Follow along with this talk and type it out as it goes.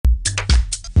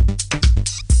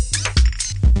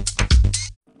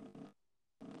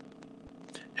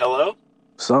Hello?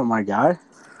 What's up, my guy?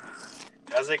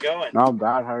 How's it going? Not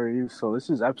bad. How are you? So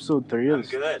this is episode 3 of I'm this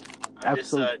good. I'm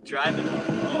just episode. driving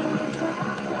home.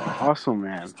 Awesome, I'm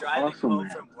man. just driving home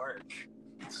from work.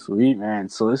 Sweet, man.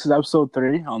 So this is episode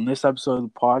 3. On this episode of the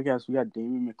podcast, we got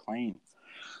Damon McLean.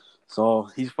 So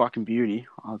he's fucking beauty.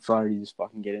 I'm sorry to just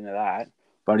fucking get into that.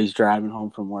 But he's driving home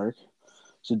from work.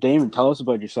 So Damon, tell us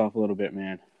about yourself a little bit,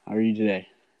 man. How are you today?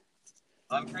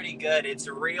 I'm pretty good. It's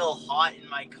real hot in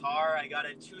my car. I got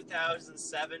a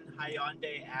 2007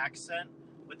 Hyundai Accent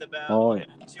with about Oh, yeah.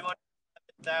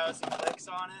 200,000 clicks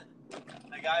on it.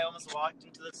 The guy almost walked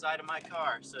into the side of my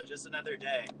car, so just another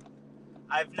day.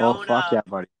 I've Oh, known fuck yeah,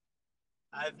 buddy.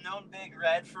 I've known Big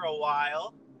Red for a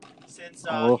while since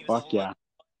Oh, he was a fuck little.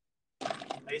 yeah.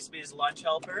 I used to be his lunch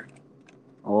helper.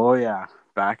 Oh, yeah.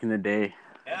 Back in the day.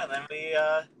 Yeah, then we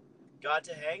got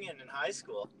to hanging in high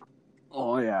school.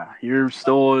 Oh, yeah. You're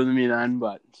still older than me then,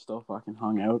 but still fucking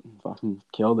hung out and fucking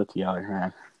killed it together,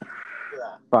 man.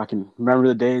 Yeah. Fucking remember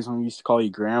the days when we used to call you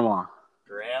Grandma?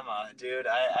 Grandma, dude,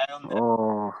 I don't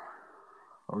know.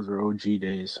 Oh, those were OG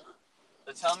days.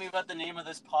 So tell me about the name of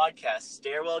this podcast.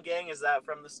 Stairwell Gang, is that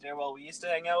from the stairwell we used to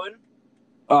hang out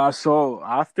in? So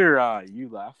after you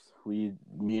left, me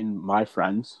and my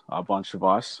friends, a bunch of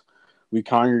us, we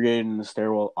congregated in the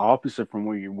stairwell opposite from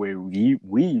where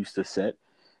we used to sit,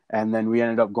 and then we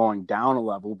ended up going down a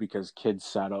level because kids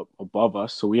sat up above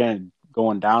us, so we ended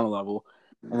going down a level,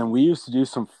 and then we used to do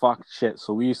some fucked shit.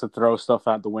 So we used to throw stuff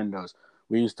at the windows.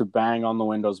 We used to bang on the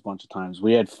windows a bunch of times.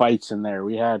 We had fights in there.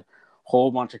 We had a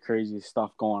whole bunch of crazy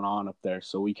stuff going on up there.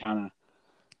 So we kind of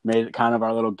made it kind of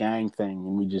our little gang thing,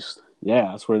 and we just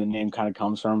that's where the name kind of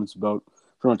comes from. It's about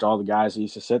pretty much all the guys that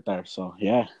used to sit there. So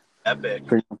yeah, Epic.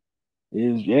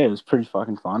 it was pretty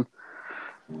fucking fun.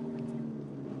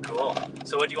 Cool.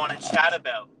 So what do you want to chat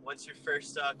about? What's your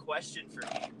first question for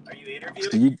me? Are you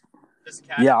interviewing?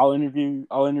 Yeah, I'll interview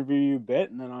you a bit,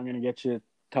 and then I'm gonna get you to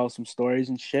tell some stories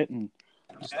and shit, and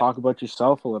just talk about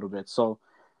yourself a little bit. So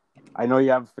I know you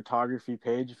have a photography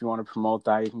page. If you want to promote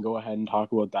that, you can go ahead and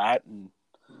talk about that and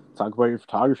talk about your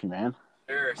photography, man.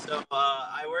 Sure. So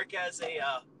I work as a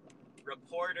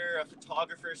reporter, a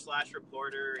photographer /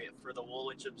 reporter for the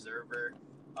Woolwich Observer.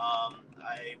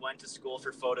 I went to school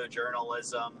for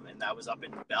photojournalism, and that was up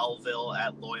in Belleville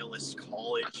at Loyalist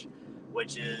College,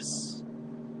 which is,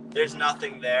 there's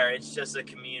nothing there. It's just a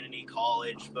community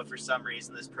college, but for some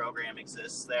reason this program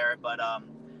exists there. But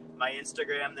my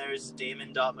Instagram, there's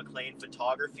damon.mclean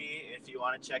photography if you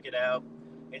want to check it out.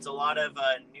 It's a lot of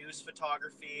news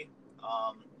photography.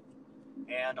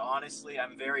 And honestly,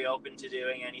 I'm very open to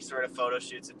doing any sort of photo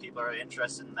shoots if people are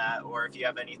interested in that, or if you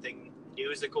have anything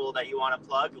musical that you want to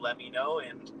plug, let me know,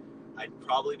 and I'd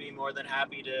probably be more than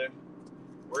happy to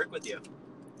work with you.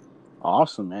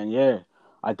 Awesome, man. Yeah,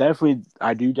 I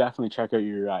do definitely check out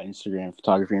your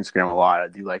photography Instagram a lot. I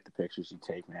do like the pictures you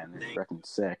take, man. They're freaking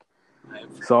sick.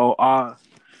 So, talk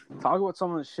about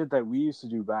some of the shit that we used to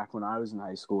do back when I was in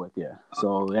high school with you.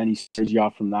 So, any stories you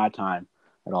got from that time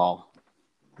at all?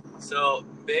 So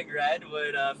Big Red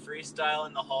would freestyle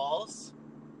in the halls.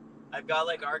 I've got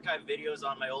like archive videos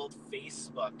on my old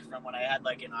Facebook from when I had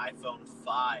like an iPhone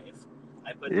 5.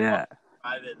 I put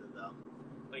private of them.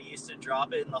 But he used to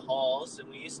drop it in the halls, and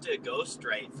we used to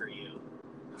ghostwrite for you.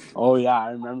 Oh yeah,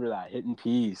 I remember that. Hitting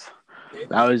Peas.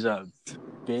 That was a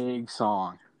big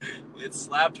song. It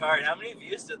slapped hard. How many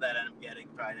views did that end up getting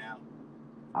by now?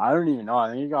 I don't even know.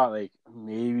 I think it got like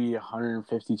maybe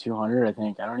 150, 200, I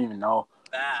think. I don't even know.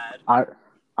 Bad.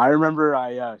 I remember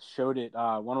I showed it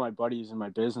one of my buddies in my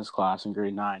business class in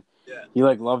grade 9. Yeah. He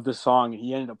like loved the song, and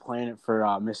he ended up playing it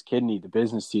for Miss Kidney, the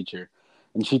business teacher,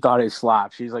 and she thought it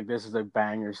slapped. She's like, "This is a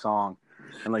banger song,"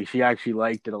 and like she actually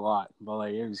liked it a lot. But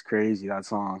like it was crazy, that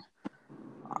song.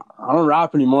 I don't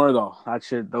rap anymore though. That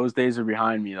shit, those days are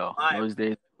behind me though. Those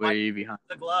days are way behind.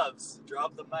 The gloves,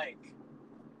 drop the mic,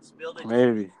 spilled it.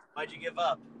 Maybe. Why'd you give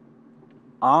up?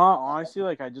 Honestly,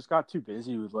 like I just got too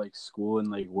busy with like school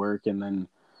and like work, and then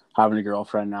having a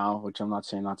girlfriend now, which I'm not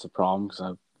saying that's a problem because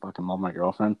I fucking love my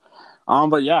girlfriend.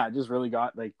 But yeah, I just really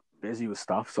got like busy with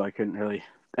stuff, so I couldn't really.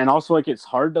 And also, like it's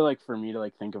hard to like for me to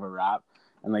like think of a rap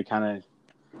and like kind of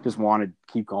just want to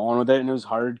keep going with it, and it was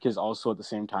hard because also at the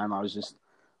same time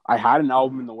I had an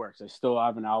album in the works. I still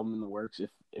have an album in the works.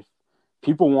 If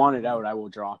people want it out, I will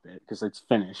drop it because it's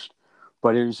finished.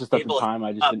 But it was just at the time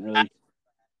I just didn't really.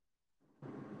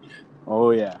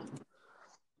 Oh yeah.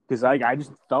 Because I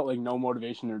just felt like no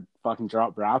motivation to fucking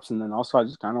drop raps, and then also I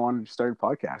just kind of wanted to start a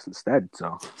podcast instead.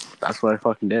 So that's what I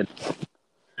fucking did.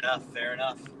 Fair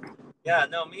enough. Yeah,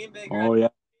 no, me and Big Red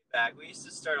back. We used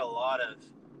to start a lot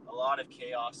of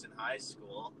chaos in high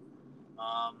school.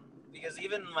 because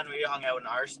even when we hung out in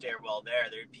our stairwell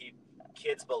there'd be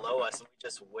kids below us, and we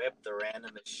just whipped the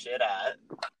randomest shit at,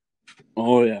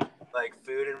 Oh yeah. like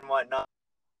food and whatnot.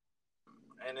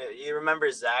 And you remember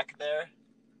Zach there,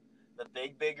 the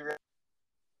big red?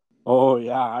 Oh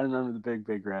yeah, I remember the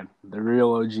big red, the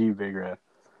real OG Big Red.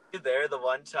 There the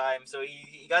one time, so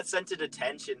he got sent to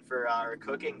detention for our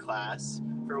cooking class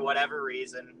for whatever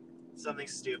reason, something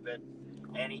stupid,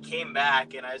 and he came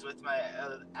back, and I was with my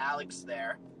Alex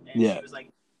there, and Yeah. she was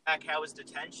like, "Zach, how was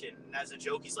detention?" And as a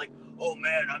joke, he's like, "Oh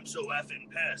man, I'm so effing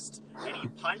pissed," and he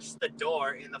punched the door,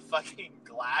 and the fucking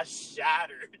glass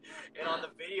shattered, and on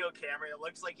the video camera, it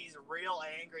looks like he's real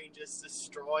angry and just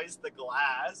destroys the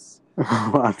glass.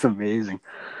 That's amazing.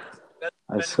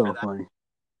 That's so that. funny.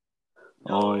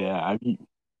 No, Oh yeah,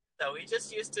 no, we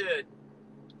just used to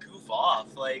goof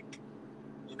off, like,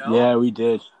 you know? yeah, we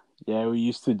did. Yeah, we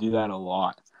used to do that a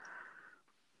lot.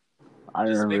 I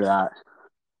Just remember make that.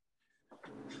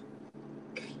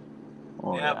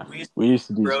 Oh yeah, yeah, we we used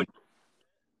to do. Brody.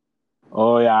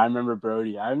 Oh yeah, I remember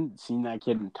Brody. I haven't seen that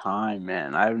kid in time,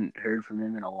 man. I haven't heard from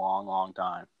him in a long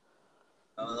time.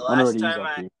 The I wonder what he's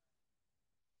up to.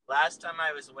 last time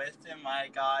I was with him, I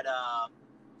got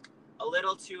a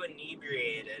little too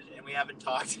inebriated, and we haven't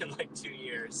talked in like 2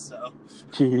 years. So,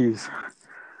 Jeez,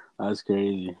 that's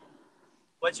crazy.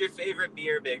 what's your favorite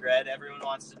beer, Big Red? Everyone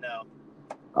wants to know.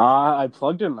 I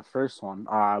plugged in the first one,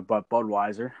 but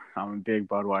Budweiser. I'm a big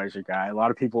Budweiser guy. A lot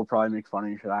of people probably make fun of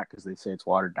me for that because they say it's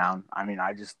watered down. I mean,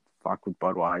 I just fuck with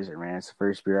Budweiser, man. It's the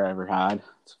first beer I ever had.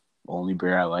 It's the only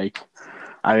beer I like.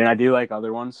 I mean, I do like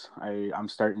other ones. I'm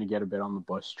starting to get a bit on the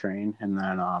Busch train, and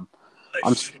then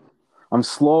I'm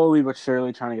slowly but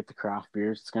surely trying to get the craft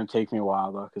beers. It's gonna take me a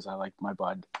while though because I like my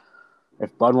Bud.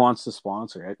 If Bud wants to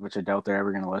sponsor it, which I doubt they're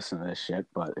ever gonna listen to this shit,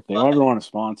 but if they ever want to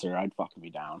sponsor, I'd fucking be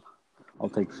down. I'll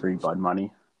take free Bud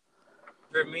money.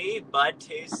 For me, Bud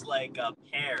tastes like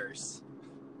pears.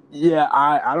 Yeah,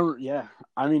 I don't. Yeah,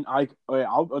 I mean,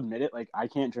 I'll admit it. Like, I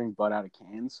can't drink Bud out of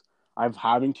cans. I'm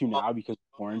having to now because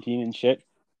of quarantine and shit.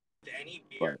 Any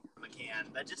beer from a can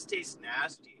that just tastes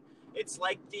nasty. It's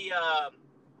like the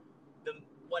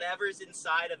whatever's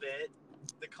inside of it,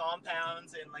 the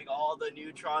compounds and like all the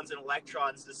neutrons and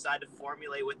electrons decide to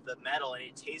formulate with the metal, and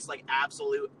it tastes like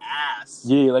absolute ass.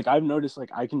 Yeah, like I've noticed,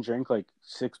 like I can drink like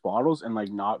 6 bottles and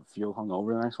like not feel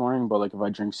hungover the next morning, but like if I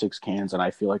drink 6 cans, and I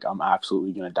feel like I'm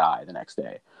absolutely gonna die the next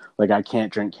day. Like I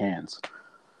can't drink cans.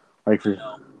 Like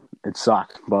it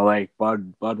sucked, but like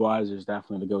Budweiser is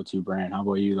definitely the go-to brand. How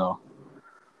about you though?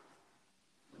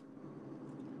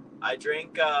 I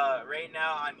drink right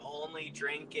now. I'm only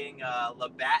drinking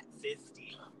Labatt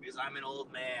 50 because I'm an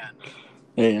old man.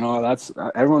 Hey, that's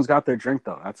everyone's got their drink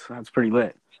though. That's pretty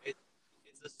lit.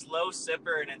 It's a slow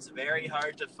sipper and it's very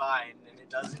hard to find, and it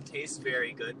doesn't taste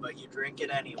very good, but you drink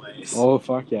it anyways. Oh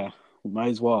fuck yeah, might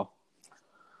as well.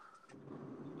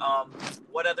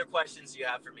 What other questions do you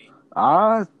have for me?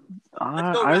 I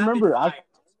remember. I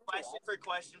Question for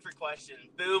question.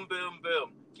 Boom, boom,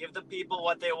 boom. Give the people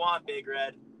what they want, Big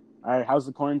Red. All right, how's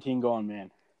the quarantine going,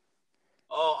 man?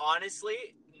 Oh,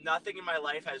 honestly, nothing in my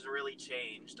life has really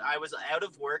changed. I was out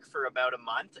of work for about a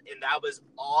month, and that was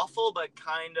awful, but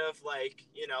kind of like,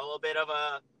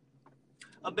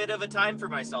 a bit of a time for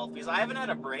myself, because I haven't had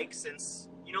a break since,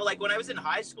 like when I was in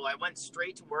high school, I went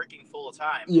straight to working full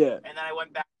time. Yeah. And then I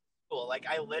went back to school. Like,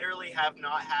 I literally have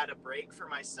not had a break for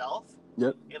myself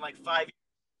in like 5 years.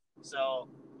 So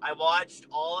I watched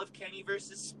all of Kenny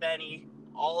versus Spenny,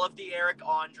 all of the Eric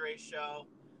Andre show,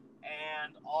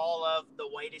 and all of The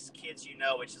Whitest Kids You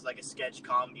Know, which is like a sketch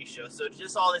comedy show. So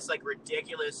just all this like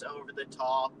ridiculous,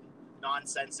 over-the-top,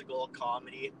 nonsensical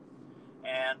comedy.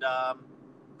 And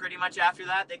pretty much after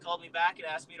that, they called me back and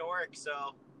asked me to work.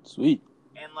 So sweet.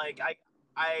 And like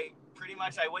I pretty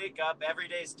much I wake up, every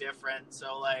day's different.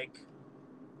 So like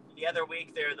the other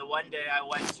week there, the one day I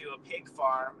went to a pig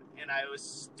farm and I was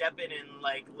stepping in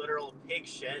like literal pig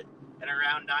shit and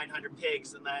around 900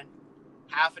 pigs, and then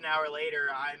half an hour later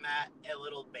I'm at a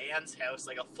little band's house,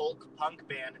 like a folk punk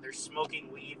band, and they're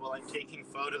smoking weed while I'm taking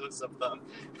photos of them.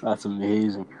 That's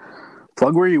amazing.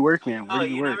 Plug where you work, man. Where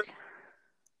do you work?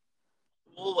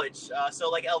 Woolwich, so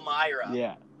like Elmira.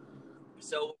 Yeah.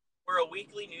 So we're a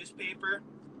weekly newspaper,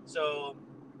 so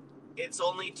it's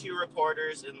only 2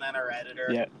 reporters and then our editor.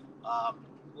 Yeah.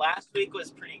 Last week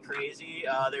was pretty crazy.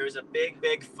 There was a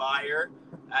big fire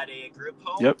at a group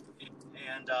home. Yep.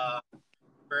 And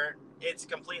it's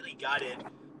completely gutted.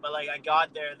 But like I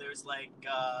got there's like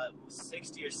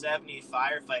 60 or 70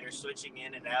 firefighters switching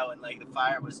in and out, and like the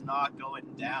fire was not going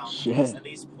down. Shit. And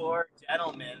these poor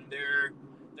gentlemen,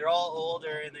 they're all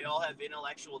older and they all have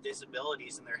intellectual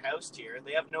disabilities in their house tier.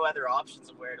 They have no other options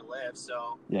of where to live.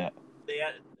 So Yeah. the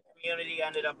community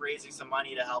ended up raising some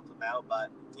money to help them out. But,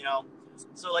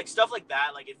 so like stuff like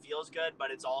that, like it feels good,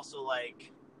 but it's also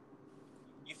like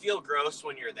you feel gross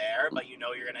when you're there, but you're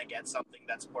going to get something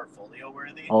that's portfolio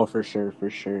worthy. Oh, for sure.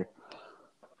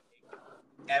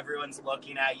 Everyone's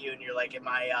looking at you and you're like, am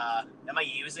I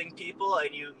using people?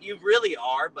 And you really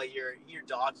are, but you're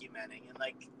documenting. And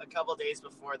like a couple days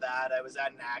before that, I was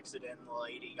at an accident. The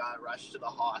lady got rushed to the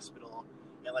hospital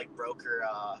and like broke her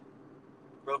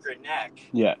neck.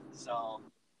 Yeah. So,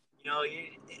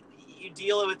 you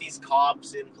deal with these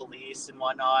cops and police and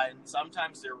whatnot, and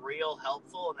sometimes they're real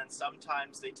helpful, and then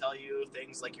sometimes they tell you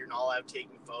things like you're not allowed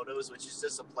taking photos, which is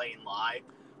just a plain lie.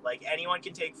 Like, anyone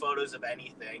can take photos of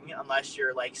anything unless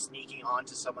you're, like, sneaking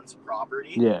onto someone's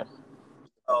property. Yeah.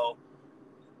 So,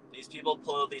 these people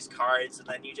pull these cards, and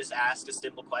then you just ask a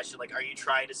simple question, like, are you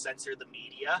trying to censor the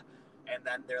media? And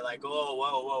then they're like, oh,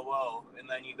 whoa. And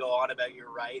then you go on about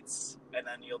your rights, and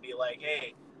then you'll be like,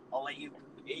 hey,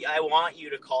 I want you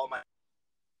to call my...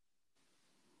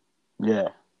 Yeah.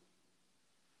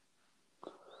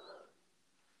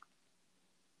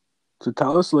 So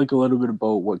tell us like a little bit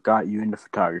about what got you into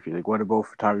photography. Like what about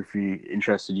photography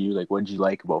interested you? Like what did you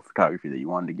like about photography that you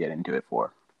wanted to get into it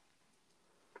for?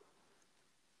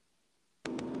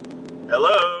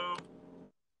 Hello?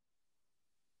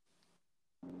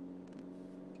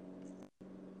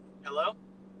 Hello?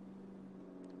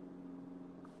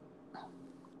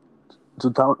 So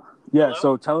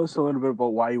tell us a little bit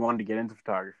about why you wanted to get into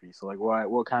photography. So like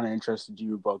what kind of interested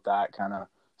you about that kind of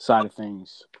side of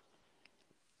things?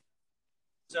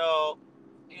 So,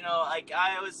 like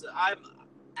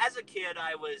as a kid,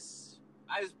 I was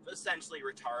essentially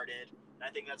retarded. And I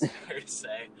think that's fair to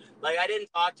say. Like, I didn't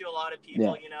talk to a lot of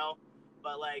people,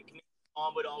 but like, me and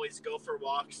Mom would always go for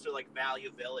walks to like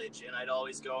Value Village, and I'd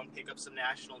always go and pick up some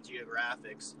National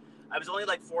Geographics. I was only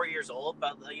like 4 years old,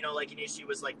 but like an issue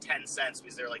was like 10 cents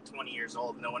because they're like 20 years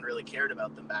old. No one really cared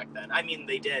about them back then. I mean,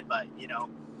 they did, but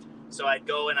So I'd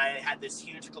go and I had this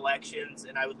huge collections,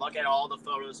 and I would look at all the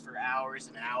photos for hours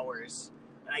and hours.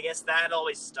 And I guess that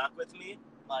always stuck with me.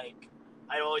 Like,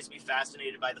 I'd always be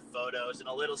fascinated by the photos and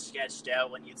a little sketched out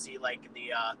when you'd see like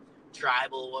the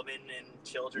tribal woman and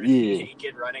children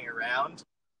naked running around.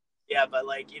 Yeah, but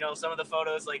like, some of the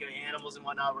photos like of animals and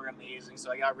whatnot were amazing.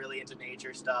 So I got really into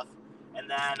nature stuff. And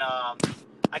then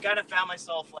I kind of found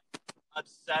myself like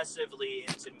obsessively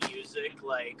into music,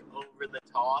 like over the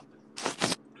top.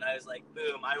 And I was like,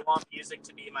 boom, I want music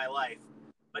to be my life.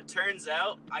 But turns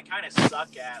out I kind of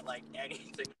suck at like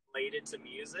anything related to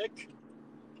music.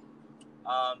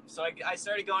 So I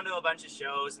started going to a bunch of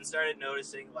shows and started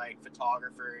noticing like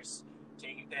photographers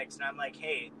taking pics. And I'm like,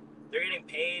 hey, they're getting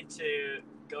paid to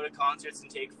go to concerts and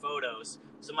take photos.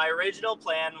 So my original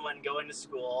plan when going to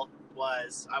school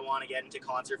was I want to get into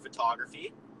concert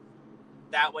photography.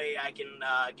 That way I can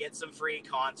get some free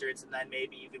concerts and then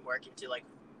maybe even work into like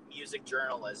music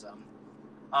journalism.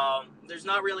 There's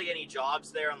not really any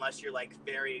jobs there unless you're like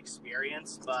very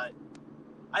experienced, but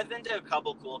I've been to a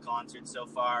couple cool concerts so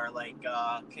far, like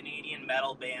Canadian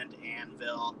metal band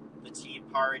Anvil, the Tea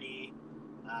Party.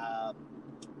 I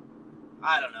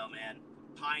don't know, man.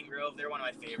 Pine Grove, they're one of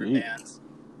my favorite bands.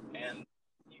 And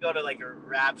you go to like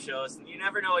rap shows, and you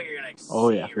never know what you're gonna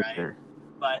see, right? Sure.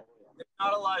 But there's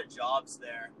not a lot of jobs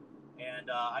there.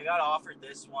 And I got offered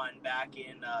this one back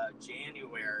in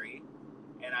January,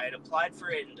 and I had applied for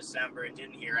it in December and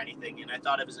didn't hear anything, and I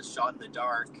thought it was a shot in the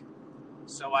dark.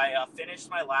 So I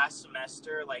finished my last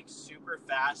semester like super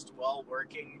fast while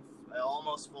working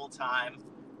almost full time,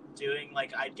 doing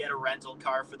like I'd get a rental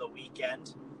car for the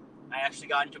weekend. I actually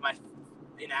got into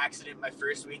an accident my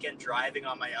first weekend driving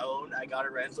on my own. I got a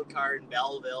rental car in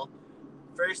Belleville.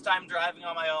 First time driving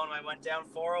on my own, I went down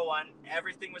 401.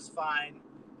 Everything was fine.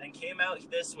 Then came out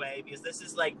this way because this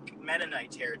is like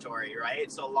Mennonite territory,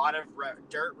 right? So a lot of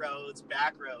dirt roads,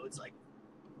 back roads. Like,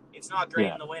 it's not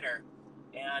great in the winter.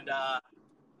 And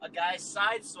a guy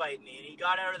sideswiped me, and he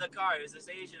got out of the car. He was this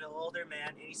Asian, older man,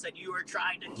 and he said, "You were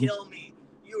trying to kill me.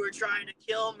 You were trying to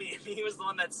kill me." And he was the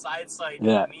one that sideswiped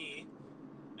me.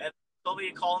 And told me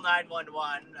to call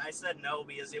 911. I said no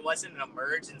because it wasn't an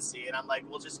emergency. And I'm like,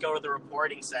 we'll just go to the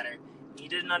reporting center. He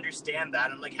didn't understand that.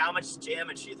 I'm like, how much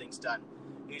damage do you think's done?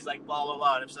 He's like, blah, blah,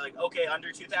 blah. And I'm like, okay,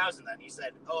 under 2,000 then. He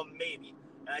said, oh, maybe.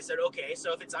 And I said, okay,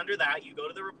 so if it's under that, you go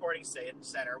to the reporting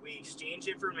center. We exchange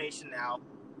information now.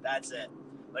 That's it.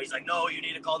 But he's like, no, you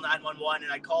need to call 911.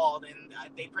 And I called, and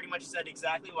they pretty much said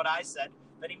exactly what I said.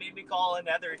 Then he made me call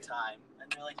another time.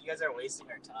 And they're like, you guys are wasting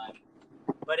our time.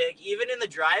 But even in the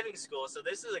driving school, so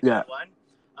this is a good one.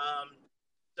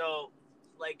 So,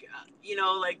 like,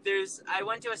 I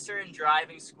went to a certain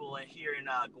driving school here in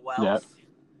Yeah. Guelph,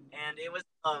 and it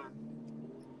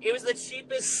was the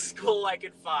cheapest school I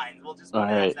could find. We'll just All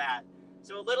put it as right. that.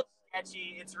 So a little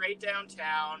sketchy. It's right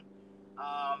downtown.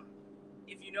 Um,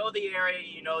 if you know the area,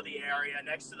 you know the area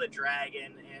next to the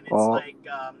Dragon, and it's Well, like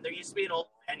there used to be an old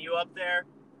venue up there.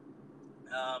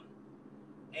 Um,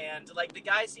 and like the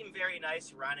guy seemed very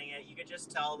nice running it. You could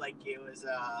just tell like it was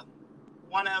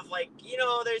one of like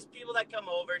there's people that come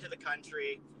over to the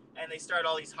country and they start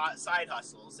all these side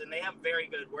hustles and they have very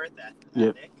good work yeah.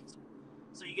 ethic.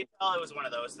 So you could tell it was one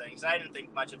of those things. I didn't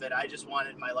think much of it. I just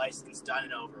wanted my license done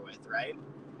and over with, right?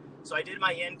 So I did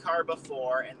my in-car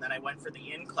before, and then I went for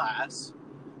the in-class,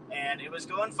 and it was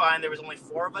going fine. There was only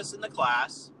 4 of us in the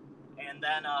class, and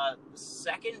then the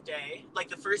second day, like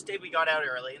the first day we got out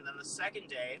early, and then the second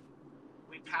day,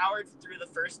 we powered through the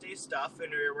first day stuff,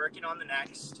 and we were working on the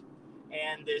next,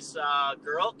 and this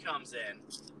girl comes in.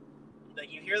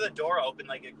 Like, you hear the door open,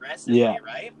 like, aggressively, Yeah.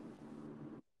 right?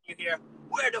 You hear,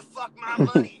 "Where the fuck my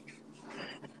money?"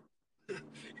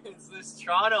 It's this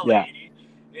Toronto lady,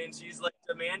 and she's like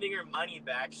demanding her money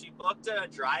back. She booked a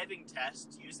driving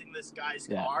test using this guy's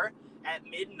car at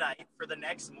midnight for the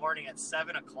next morning at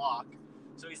 7 o'clock.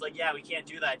 So he's like, "Yeah, we can't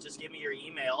do that. Just give me your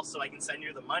email so I can send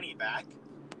you the money back."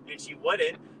 And she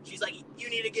wouldn't. She's like, "You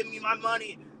need to give me my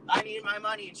money. I need my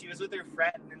money." And she was with her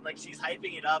friend, and like she's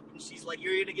hyping it up, and she's like,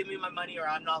 "You're gonna give me my money or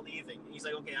I'm not leaving." And he's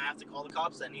like, "Okay, I have to call the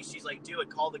cops then." And she's like, "Do it.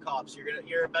 Call the cops.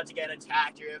 You're about to get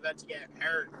attacked. You're about to get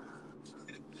hurt."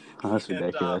 Oh, that's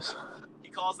ridiculous. He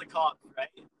calls the cops, right?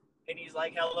 And he's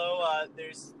like, "Hello,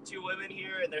 there's 2 women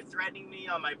here, and they're threatening me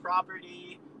on my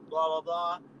property, blah, blah,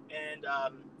 blah." And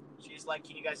she's like,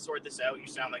 "Can you guys sort this out? You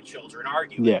sound like children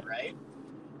arguing, right?"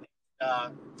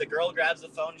 The girl grabs the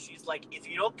phone, and she's like, "If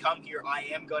you don't come here, I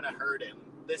am going to hurt him.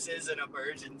 This is an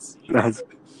emergency."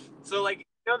 So, like,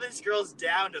 this girl's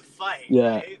down to fight,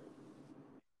 right?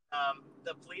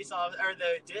 The police officer, or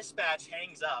the dispatch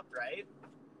hangs up, right?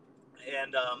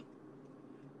 And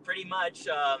pretty much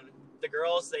the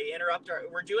girls, they interrupt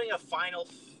we're doing a final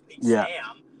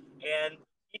exam, and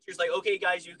the teacher's like, "Okay,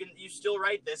 guys, you still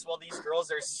write this," while these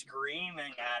girls are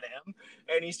screaming at him,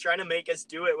 and he's trying to make us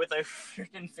do it with a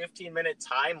freaking 15-minute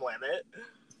time limit.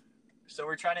 So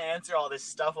we're trying to answer all this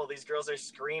stuff while these girls are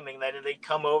screaming. Then they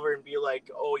come over and be like,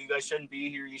 "Oh, you guys shouldn't be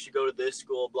here. You should go to this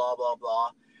school, blah, blah,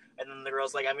 blah." And then the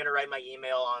girl's like, "I'm going to write my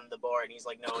email on the board." And he's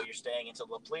like, "No, you're staying until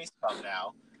the police come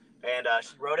now." And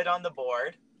she wrote it on the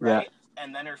board, right? Yeah.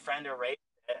 And then her friend erased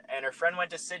it. And her friend went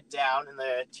to sit down, and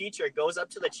the teacher goes up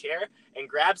to the chair and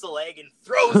grabs the leg and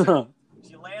throws her.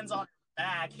 She lands on her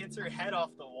back, hits her head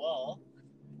off the wall.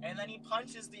 And then he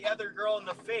punches the other girl in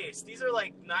the face. These are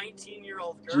like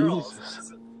 19-year-old girls. This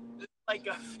is like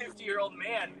a 50-year-old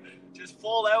man, just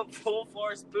full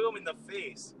force, boom, in the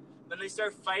face. Then they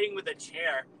start fighting with a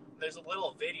chair. There's a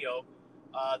little video.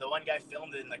 The one guy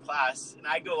filmed it in the class. And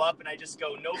I go up and I just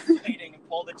go, "No fighting," and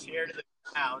pull the chair to the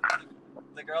ground.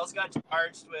 The girls got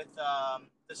charged with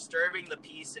disturbing the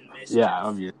peace and mischief. Yeah,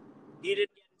 obviously. He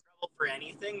didn't get in trouble for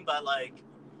anything, but like,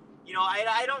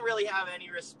 I don't really have any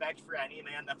respect for any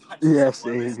man that punches a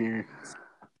woman. Same here.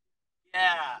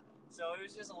 Yeah, so it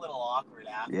was just a little awkward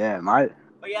after. Yeah,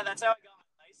 But yeah, that's how I got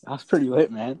my license. That's pretty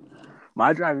lit, man.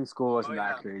 My driving school wasn't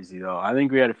that crazy, though. I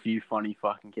think we had a few funny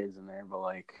fucking kids in there, but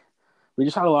like, we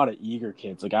just had a lot of eager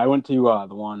kids. Like, I went to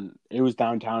the one, it was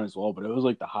downtown as well, but it was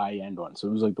like the high-end one, so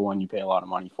it was like the one you pay a lot of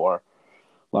money for.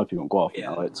 A lot of people in Guelph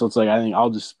know it. So it's like, I think I'll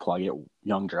just plug it,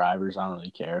 young drivers. I don't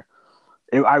really care.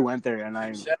 I went there, and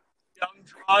I... Young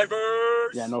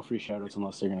drivers! Yeah, no free shoutouts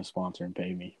unless they're going to sponsor and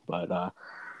pay me. But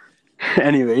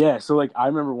anyway, yeah, so like, I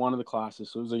remember one of the classes,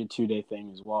 so it was like a 2-day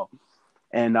thing as well.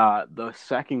 And the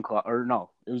second class, or no,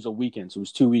 it was a weekend, so it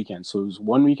was 2 weekends. So it was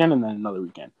one weekend and then another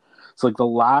weekend. So like the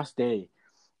last day,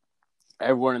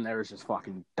 everyone in there was just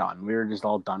fucking done. We were just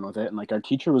all done with it. And like our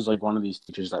teacher was like one of these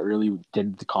teachers that really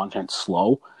did the content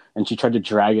slow, and she tried to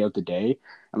drag out the day.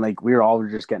 And like we were all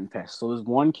just getting pissed. So there's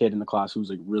one kid in the class who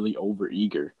was like really over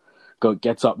eager.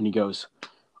 Gets up and he goes,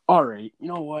 "All right, you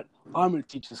know what? I'm going to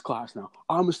teach this class now.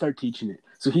 I'm going to start teaching it."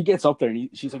 So he gets up there and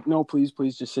she's like, "No, please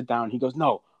just sit down." He goes,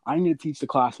 "No, I'm going to teach the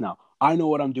class now. I know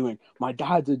what I'm doing. My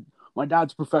dad's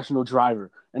a professional driver,"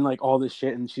 and like all this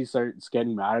shit. And she starts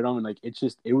getting mad at him, and like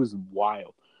it was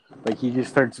wild. Like he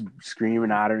just starts screaming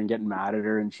at her and getting mad at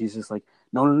her, and she's just like,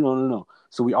 No.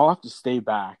 So we all have to stay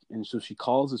back, and so she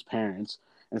calls his parents,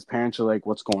 and his parents are like,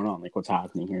 "What's going on? Like, what's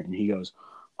happening here?" And he goes,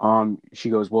 she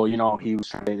goes, "Well, he was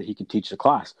trying to say that he could teach the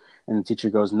class." And the teacher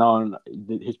goes, no.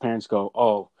 His parents go,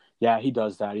 "Oh, yeah, he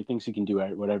does that. He thinks he can do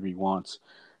whatever he wants."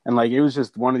 And like, it was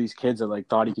just one of these kids that like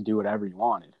thought he could do whatever he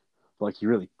wanted. like he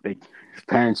really like his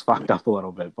parents fucked up a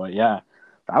little bit. But yeah,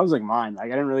 that was like mine. Like I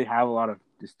didn't really have a lot of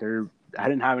I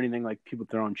didn't have anything like people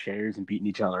throwing chairs and beating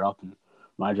each other up in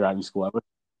my driving school.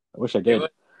 I wish I did.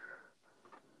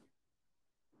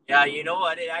 Yeah, you know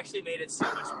what? It actually made it so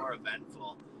much more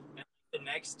eventful. And the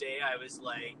next day, I was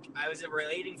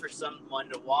waiting for someone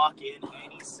to walk in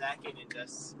any second and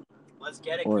just let's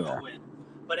get it going.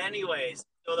 But anyways,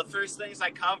 so the first things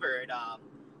I covered,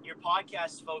 your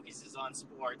podcast focuses on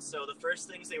sports. So the first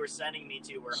things they were sending me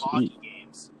to were hockey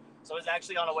games. So I was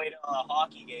actually on the way to a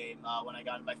hockey game when I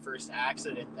got in my first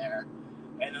accident there.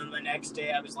 And then the next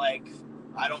day, I was like,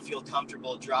 I don't feel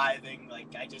comfortable driving. Like,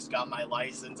 I just got my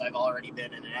license. I've already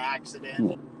been in an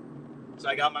accident. So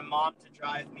I got my mom to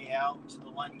drive me out to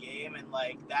the one game. And,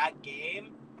 like, that game,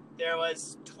 there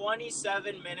was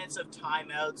 27 minutes of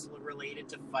timeouts related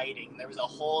to fighting. There was a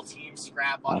whole team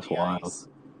scrap on the ice.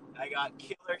 I got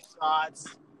killer shots,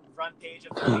 front page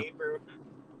of the paper.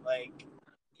 Like,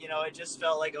 you know, it just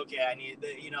felt like, okay, I need,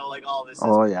 like all this.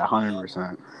 Oh, yeah,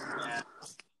 100%. Yeah.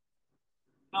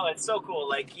 Oh, it's so cool.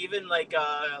 Like, even, like,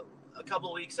 a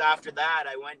couple weeks after that,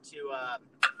 I went to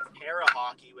para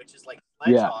hockey, which is, like,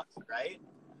 sledge hockey, right?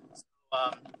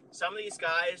 So, some of these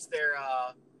guys, they're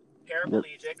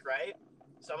paraplegic, right?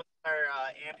 Some of them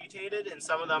are amputated, and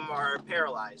some of them are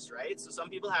paralyzed, right? So some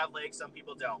people have legs, some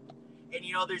people don't. And,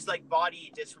 you know, there's, like,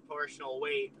 body disproportional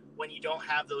weight when you don't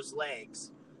have those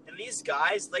legs. And these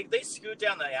guys, like, they scoot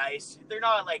down the ice. They're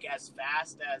not, like, as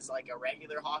fast as, like, a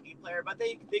regular hockey player, but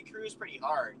they cruise pretty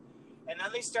hard. And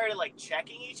then they started, like,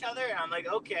 checking each other, and I'm like,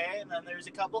 okay. And then there's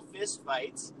a couple fist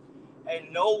fights,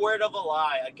 and no word of a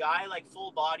lie, a guy, like,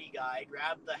 full-body guy,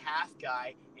 grabbed the half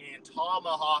guy and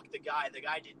tomahawked the guy. The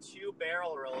guy did 2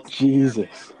 barrel rolls.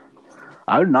 Jesus.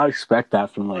 I would not expect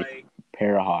that from, like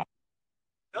para hockey.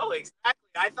 No, exactly.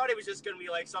 I thought it was just going to be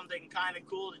like something kind of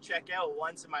cool to check out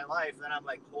once in my life. And then I'm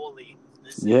like, holy,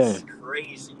 this is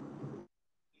crazy.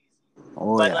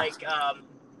 Oh, but like,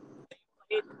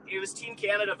 it was Team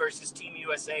Canada versus Team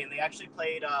USA, and they actually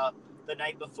played the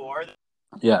night before.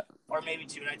 Yeah. Or maybe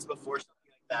 2 nights before,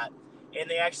 something like that. And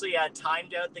they actually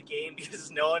timed out the game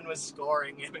because no one was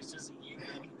scoring. It was just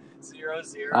even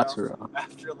 0-0. That's rough.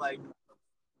 After like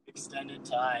extended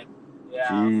time. Yeah.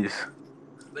 Jeez.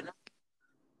 But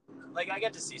like, I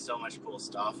get to see so much cool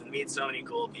stuff and meet so many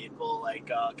cool people. Like,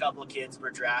 a couple of kids were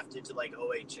drafted to, like,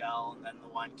 OHL, and then the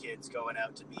one kid's going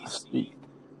out to BC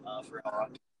for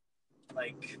hockey.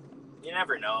 Like, you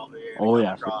never know who you're going to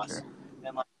come across. For sure.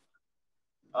 And,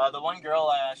 like, the one girl,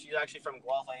 she's actually from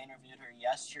Guelph. I interviewed her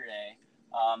yesterday.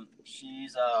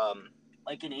 She's,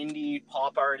 like, an indie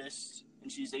pop artist,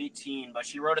 and she's 18, but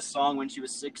she wrote a song when she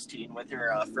was 16 with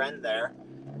her friend there,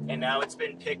 and now it's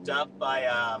been picked up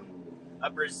by, a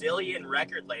Brazilian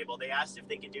record label. They asked if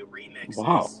they could do remixes.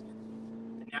 Wow.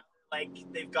 And now, like,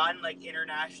 they've gotten, like,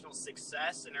 international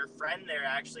success, and her friend there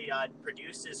actually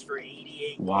produces for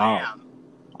 88 Glam.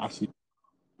 I see.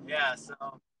 Yeah, so,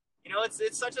 you know, it's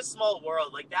such a small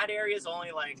world. Like, that area is only,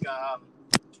 like,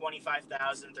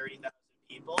 25,000, 30,000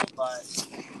 people, but...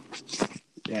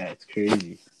 Yeah, it's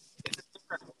crazy.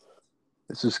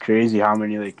 It's just crazy how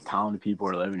many, like, talented people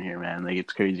are living here, man. Like,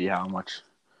 it's crazy how much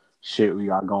shit we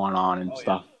got going on and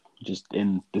stuff just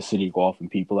in the city of Guelph,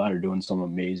 and people that are doing some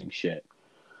amazing shit.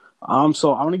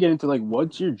 So I want to get into, like,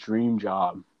 what's your dream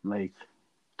job? Like,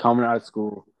 coming out of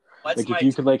school, like, if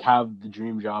you could, like, have the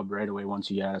dream job right away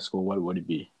once you get out of school, what would it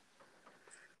be?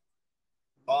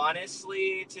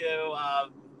 Honestly,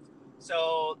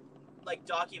 so, like,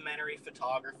 documentary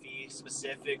photography,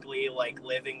 specifically, like,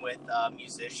 living with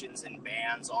musicians and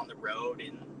bands on the road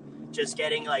and just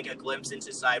getting, like, a glimpse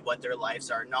inside what their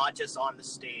lives are, not just on the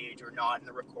stage or not in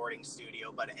the recording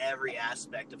studio, but every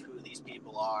aspect of who these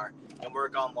people are, and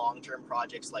work on long-term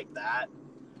projects like that.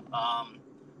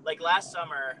 Like, last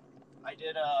summer, I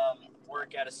did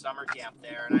work at a summer camp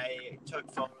there, and I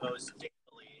took photos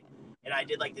daily, and I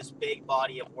did, like, this big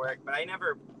body of work, but I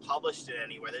never published it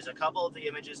anywhere. There's a couple of the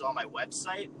images on my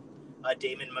website,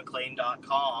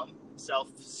 DamonMcLean.com,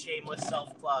 shameless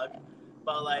self-plug,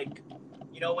 but, like,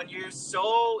 you know, when you're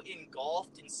so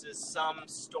engulfed into some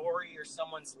story or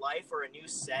someone's life or a new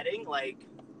setting, like,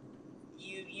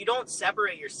 you don't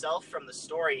separate yourself from the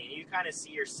story, and you kind of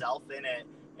see yourself in it,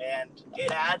 and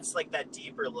it adds, like, that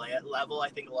deeper level I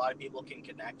think a lot of people can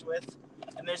connect with.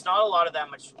 And there's not a lot of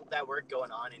that work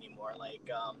going on anymore. Like,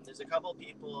 there's a couple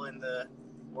people in the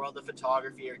world of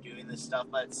photography are doing this stuff,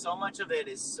 but so much of it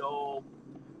is so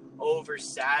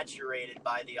oversaturated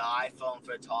by the iPhone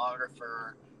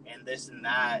photographer and this and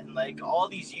that, and, like, all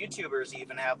these YouTubers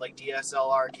even have, like,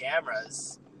 DSLR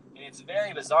cameras, and it's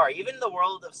very bizarre. Even the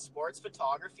world of sports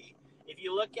photography, if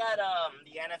you look at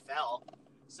the NFL,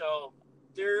 so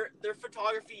their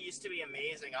photography used to be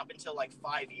amazing up until like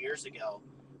 5 years ago,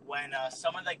 when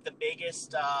some of like the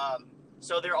biggest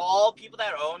so they're all people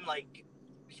that own like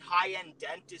high end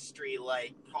dentistry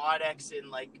like products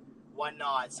and like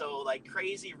whatnot. So like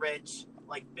crazy rich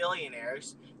like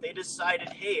billionaires, they decided,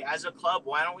 hey, as a club,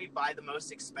 why don't we buy the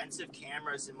most expensive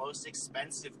cameras and most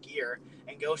expensive gear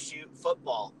and go shoot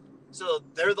football? So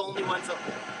they're the only ones that.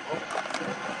 Oh.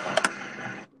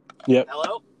 Yep.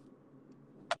 Hello.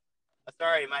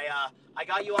 Sorry, I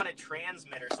got you on a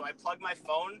transmitter, so I plug my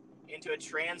phone into a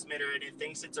transmitter and it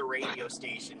thinks it's a radio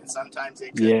station, and sometimes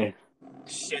it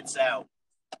shits out.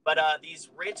 But these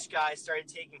rich guys started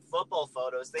taking football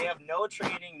photos. They have no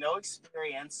training, no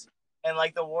experience, and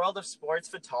like the world of sports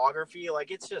photography,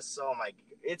 like it's just so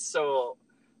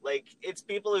it's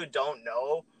people who don't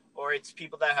know, or it's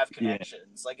people that have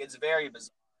connections. Like it's very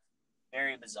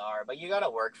bizarre. But you gotta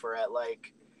work for it.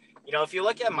 Like, if you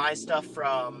look at my stuff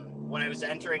from when I was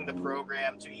entering the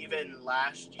program to even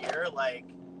last year, like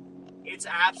it's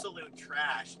absolute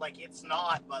trash. Like it's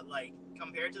not, but like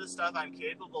compared to the stuff I'm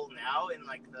capable now and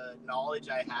like the knowledge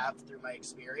I have through my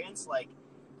experience, like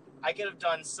I could have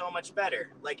done so much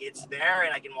better. Like it's there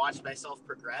and I can watch myself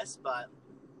progress, but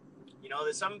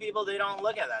there's some people, they don't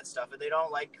look at that stuff and they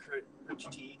don't like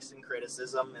critiques and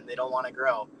criticism and they don't want to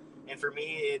grow. And for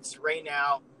me, it's right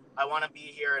now, I want to be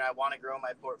here and I want to grow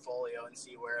my portfolio and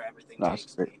see where everything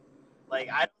takes me. Like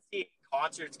I don't see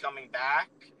concerts coming back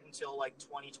until like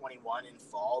 2021 in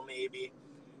fall maybe.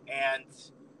 And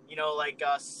like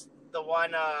the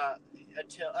one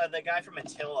the guy from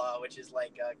Attila, which is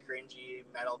like a cringy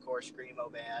metalcore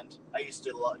screamo band, I used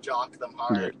to jock them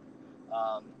hard.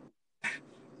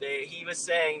 He was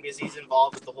saying, because he's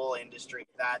involved with the whole industry,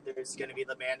 that there's going to be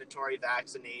the mandatory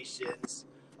vaccinations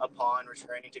upon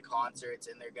returning to concerts,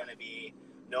 and they're going to be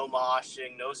no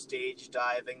moshing, no stage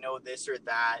diving, no this or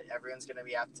that. Everyone's going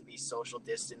to have to be social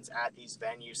distance at these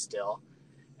venues still.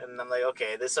 And I'm like,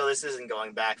 okay, this isn't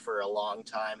going back for a long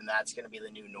time, and that's going to be the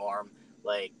new norm.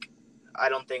 Like, I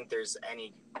don't think there's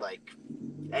any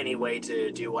way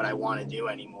to do what I want to do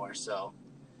anymore. So,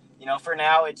 for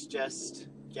now, it's just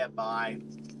get by.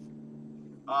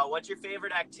 What's your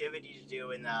favorite activity to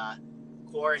do in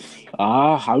quarantine?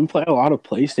 I've been playing a lot of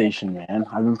PlayStation, man.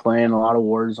 I've been playing a lot of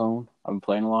Warzone. I've been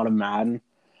playing a lot of Madden.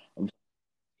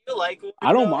 You like Warzone?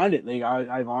 I don't mind it. Like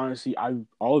I've honestly, I'll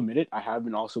admit it. I have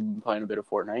been also been playing a bit of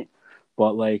Fortnite,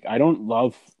 but like I don't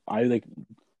love. I like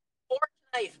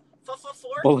Fortnite.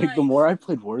 But like the more I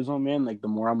played Warzone, man, like the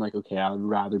more I'm like, okay, I would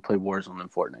rather play Warzone than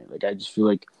Fortnite. Like I just feel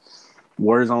like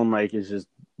Warzone like is just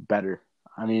better.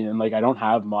 I mean, and like I don't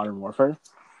have Modern Warfare.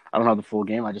 I don't have the full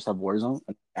game. I just have Warzone.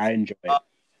 I enjoy it.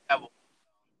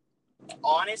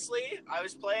 Honestly, I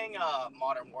was playing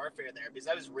Modern Warfare there because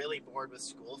I was really bored with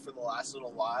school for the last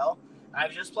little while. I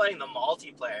was just playing the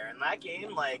multiplayer, and that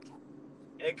game, like,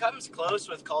 it comes close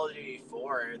with Call of Duty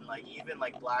 4 and like even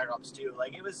like Black Ops 2.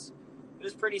 Like it was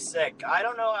pretty sick. I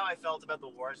don't know how I felt about the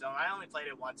Warzone. I only played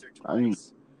it once or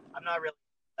twice. I'm not really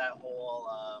that whole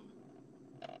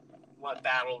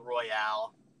battle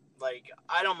royale. Like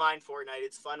I don't mind Fortnite.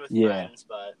 It's fun with friends,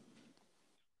 but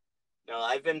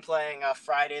I've been playing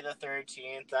Friday the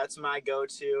 13th. That's my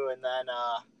go-to, and then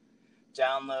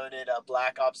downloaded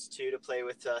Black Ops 2 to play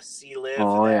with C-Liv.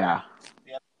 Oh yeah.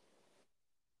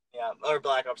 Yeah, or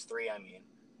Black Ops 3, I mean.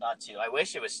 Not 2. I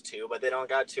wish it was 2, but they don't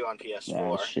got 2 on PS4.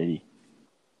 Yeah, it's shitty.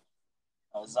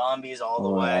 Zombies all the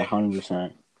way.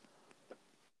 100%.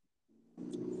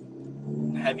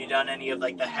 Have you done any of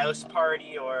like the house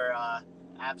party or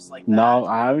apps like that? No,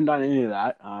 I haven't done any of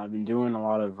that. I've been doing a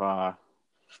lot of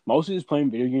mostly just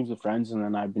playing video games with friends, and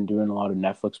then I've been doing a lot of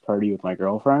Netflix party with my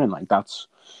girlfriend, and like that's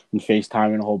been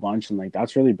FaceTiming a whole bunch, and like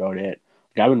that's really about it.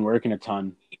 Like, I've been working a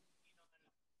ton.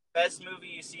 Best movie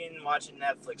you've seen watching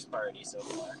Netflix party so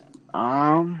far?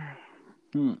 I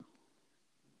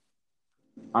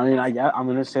mean, I'm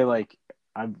gonna say like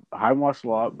I haven't watched a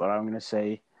lot, but I'm gonna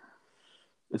say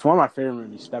it's one of my favorite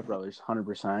movies, Step Brothers,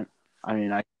 100%. I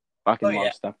mean, I fucking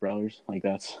love Step Brothers. Like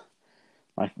that's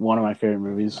one of my favorite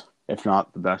movies, if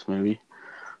not the best movie.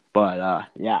 But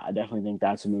yeah, I definitely think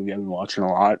that's a movie I've been watching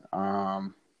a lot.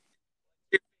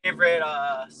 Your favorite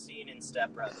scene in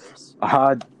Step Brothers?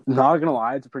 Not gonna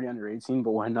lie, it's a pretty underrated scene.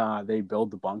 But when they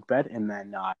build the bunk bed and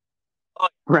then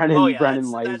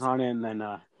Brennan lays on it, and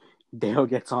then Dale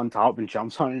gets on top and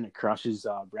jumps on it and it crushes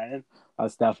Brennan.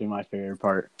 That's definitely my favorite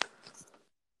part.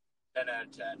 10 out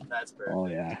of 10. That's perfect. Oh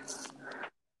yeah.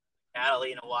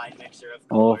 Natalie in a wine mixer, of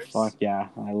course. Oh fuck yeah,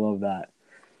 I love that.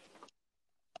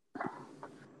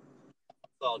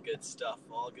 It's all good stuff.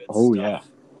 All good stuff. Oh yeah.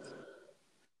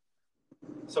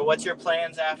 So what's your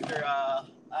plans after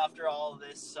all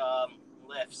this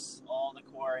lifts, all the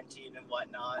quarantine and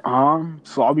whatnot?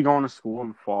 So I'll be going to school in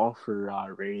the fall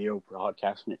for radio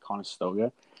broadcasting at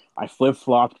Conestoga. I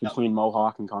flip-flopped Yep. between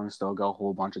Mohawk and Conestoga a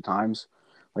whole bunch of times.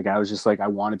 Like I was just like I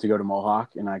wanted to go to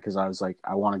Mohawk, and because I was like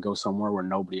I want to go somewhere where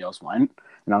nobody else went,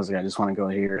 and I was like I just want to go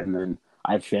here. And then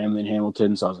I have family in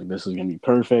Hamilton, so I was like this is gonna be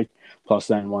perfect. Plus,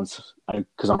 then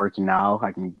because I'm working now,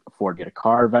 I can afford to get a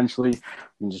car eventually. I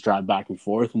can just drive back and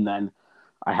forth. And then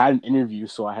I had an interview,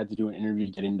 so I had to do an interview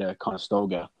to get into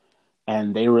Conestoga,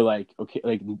 and they were like, okay,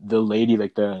 like the lady,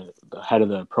 like the head of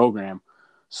the program,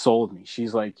 sold me. She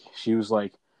was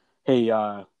like, hey,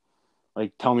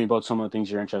 like tell me about some of the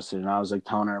things you're interested in. And I was like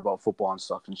telling her about football and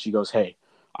stuff, and she goes, hey,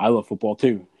 I love football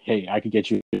too. Hey, I could get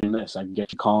you in this. I could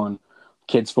get you calling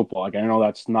kids football. Like I know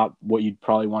that's not what you'd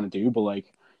probably want to do, but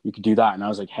like you could do that. And I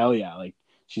was like, hell yeah. Like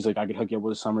she's like, I could hook you up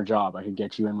with a summer job. I could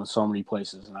get you in with so many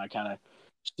places. And I kind of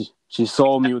she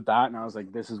sold me with that, and I was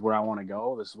like, this is where I want to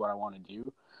go. This is what I want to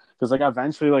do. Because like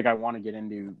eventually, like I want to get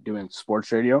into doing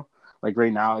sports radio. Like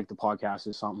right now, like the podcast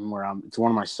is something where it's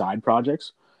one of my side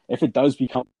projects. If it does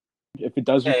become Yeah,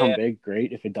 yeah. big,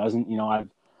 great. If it doesn't,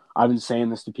 I've been saying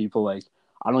this to people. Like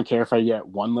I don't care if I get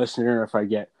one listener or if I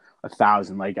get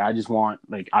 1,000. Like I just want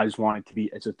it to be.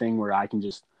 It's a thing where I can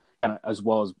just kind of as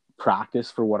well as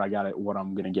practice for what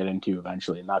I'm gonna get into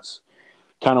eventually, and that's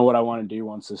kind of what I want to do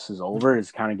once this is over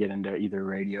is kind of get into either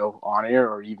radio on air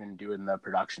or even doing the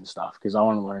production stuff because I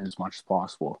want to learn as much as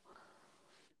possible.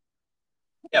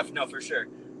 Yeah, no, for sure.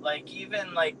 Like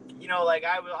even like like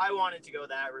I wanted to go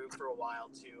that route for a while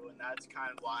too, and that's kind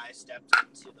of why I stepped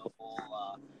into the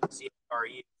whole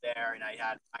CRE there, and I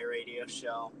had my radio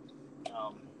show.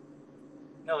 Um,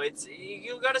 no, it's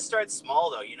you got to start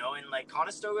small though, and like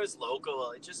Conestoga is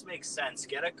local. It just makes sense.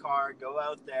 Get a car, go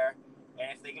out there,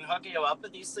 and if they can hook you up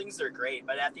with these things, they're great.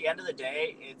 But at the end of the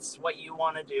day, it's what you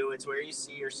want to do. It's where you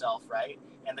see yourself, right?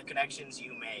 And the connections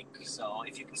you make. So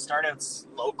if you can start out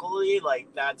locally, like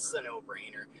that's a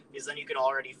no-brainer because then you can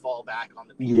already fall back on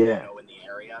the people Yeah, in the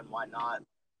area and whatnot.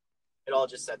 It all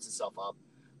just sets itself up.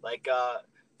 Like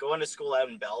going to school out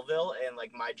in Belleville and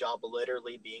like my job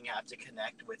literally being have to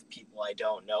connect with people I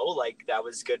don't know, like that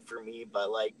was good for me. But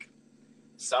like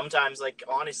sometimes, like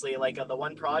honestly, like the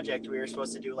one project we were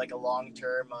supposed to do like a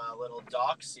long-term little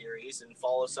doc series and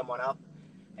follow someone up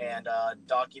and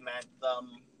document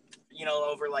them,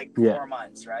 over like yeah, 4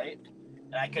 months, right?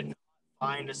 And I could not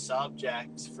find a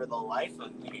subject for the life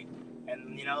of me.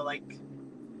 And like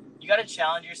you got to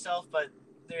challenge yourself, but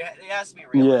it has to be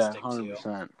yeah, realistic too.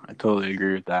 100%. I totally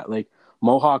agree with that. Like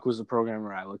Mohawk was the program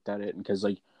where I looked at it because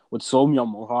like what sold me on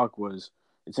Mohawk was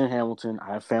it's in Hamilton.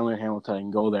 I have family in Hamilton. I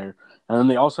can go there, and then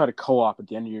they also had a co-op at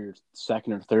the end of your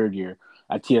second or third year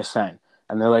at TSN,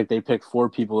 and they're like they picked 4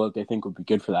 people that they think would be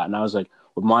good for that, and I was like,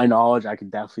 with my knowledge, I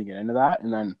could definitely get into that,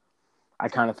 and then I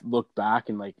kind of looked back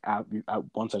and like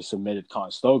once I submitted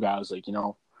Conestoga, I was like,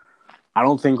 I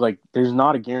don't think like there's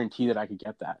not a guarantee that I could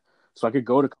get that. So I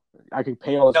could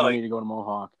pay all this No, money to go to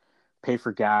Mohawk, pay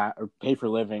for gas or pay for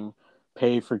living,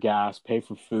 pay for gas, pay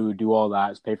for food, do all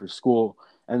that, pay for school,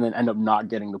 and then end up not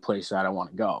getting the place that I want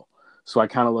to go. So I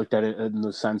kind of looked at it in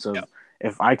the sense yeah, of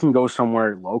if I can go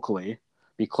somewhere locally,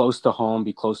 be close to home,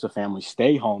 be close to family,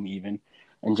 stay home even,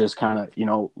 and just kind of,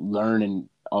 learn and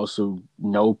also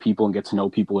know people and get to know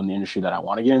people in the industry that I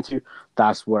want to get into,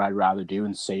 that's what I'd rather do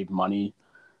and save money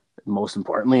most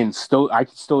importantly. And still, I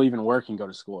could still even work and go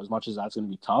to school. As much as that's going to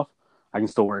be tough, I can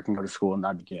still work and go to school, and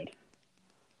that'd be good.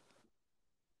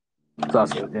 So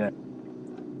that's yeah. yeah,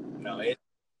 No, it's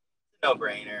a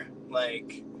no-brainer.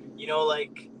 Like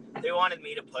like they wanted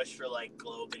me to push for like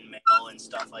Globe and Mail and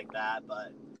stuff like that,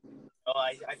 but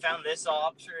I found this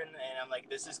option and I'm like,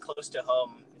 this is close to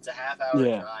home. It's a half-hour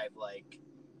yeah, drive. Like,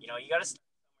 you got to start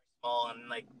small, and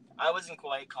like I wasn't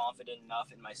quite confident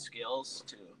enough in my skills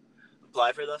to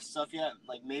apply for the stuff yet.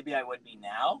 Like maybe I would be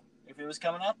now if it was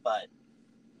coming up, but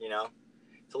you know,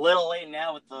 it's a little late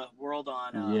now with the world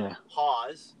on yeah.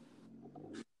 pause.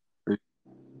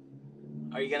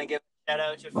 Are you gonna give a shout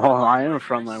out to Oh, I frontline am a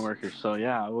frontline workers? worker, so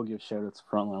yeah, I will give shout outs to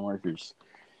frontline workers.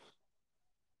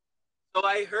 So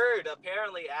I heard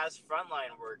apparently as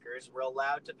frontline workers, we're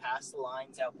allowed to pass the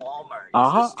lines at Walmart. Is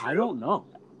Uh-huh, this I true? don't know.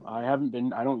 I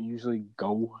don't usually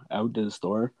go out to the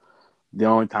store. The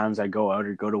only times I go out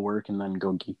or go to work and then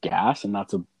go get gas, and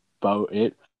that's about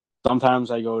it.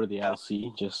 Sometimes I go to the Yeah.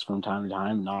 LC just from time to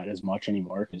time, not as much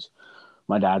anymore because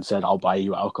my dad said, I'll buy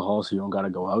you alcohol so you don't got to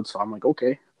go out. So I'm like,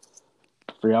 okay,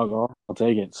 free alcohol, I'll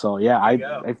take it. So yeah, There you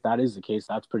go. if that is the case,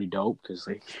 that's pretty dope because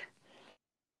like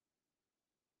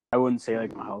I wouldn't say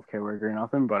like I'm a healthcare worker or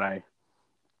nothing, but I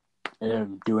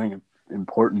am doing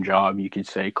important job, you could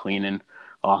say, cleaning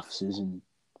offices and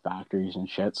factories and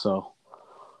shit. So,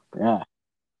 yeah.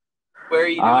 Where are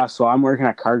you doing? So I'm working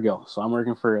at Cargill. So I'm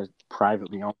working for a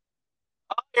privately owned.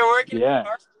 Oh, you're working Yeah.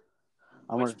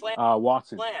 at Which plant?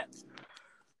 Watson.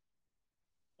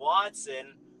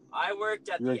 Watson. I worked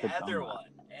at You're the like a other Dunlop.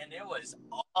 one, and it was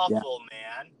Yeah. awful,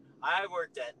 man. I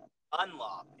worked at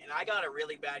Dunlop, and I got a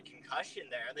really bad concussion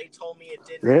there. And they told me it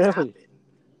didn't Really? happen.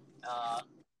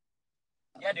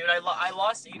 Yeah, dude, I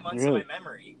lost 8 months of my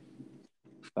memory.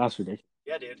 That's ridiculous.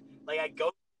 Yeah, dude. Like, I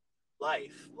go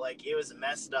life. Like, it was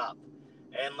messed up.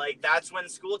 And, like, that's when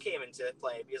school came into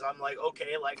play, because I'm like,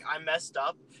 okay, like, I'm messed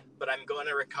up, but I'm going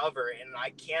to recover, and I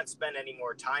can't spend any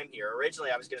more time here.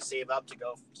 Originally, I was going to save up to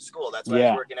go to school. That's why I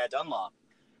was working at Dunlop.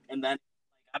 And then,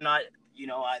 I'm not,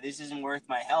 this isn't worth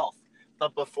my health.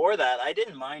 But before that, I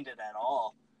didn't mind it at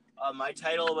all. My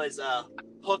title was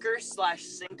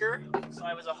hooker/sinker. So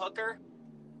I was a hooker,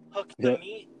 hooked the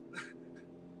meat.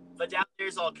 But down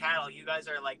there's all cattle. You guys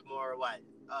are like more what?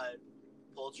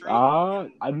 Poultry? I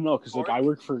don't know, because like I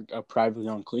work for a privately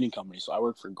owned cleaning company, so I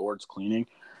work for Gord's Cleaning,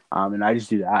 and I just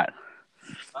do that.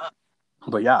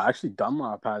 But yeah, actually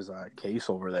Dunlop has a case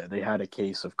over there. They had a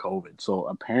case of COVID, so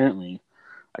apparently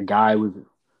a guy was.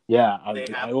 Yeah, I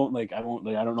don't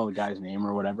know the guy's name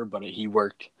or whatever, but he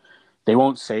worked. They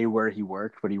won't say where he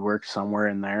worked, but he worked somewhere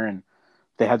in there, and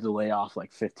they had to lay off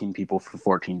like 15 people for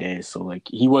 14 days. So like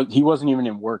he wasn't even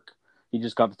in work. He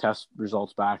just got the test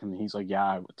results back, and he's like, "Yeah,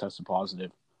 I tested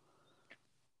positive."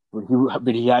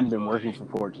 But he hadn't been working for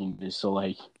 14 days, so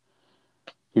like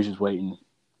he was just waiting.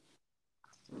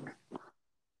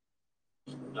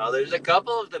 No, there's a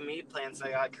couple of the meat plants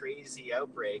that got crazy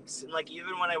outbreaks, and like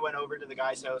even when I went over to the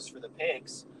guy's house for the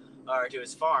pigs, or to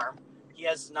his farm, he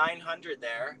has 900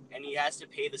 there, and he has to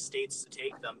pay the states to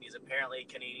take them because apparently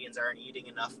Canadians aren't eating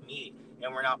enough meat,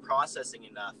 and we're not processing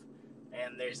enough.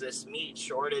 And there's this meat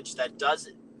shortage that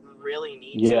doesn't really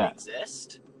need to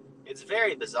exist. It's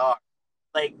very bizarre.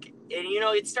 Like,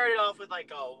 it started off with like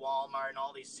Walmart and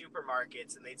all these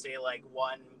supermarkets, and they'd say like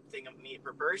one thing of meat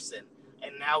per person,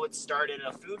 and now it's started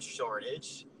a food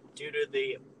shortage due to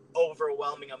the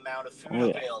overwhelming amount of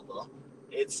food available.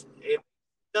 It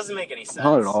doesn't make any sense.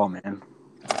 Not at all, man.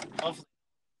 Hopefully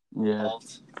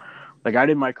like I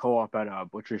did my co-op at a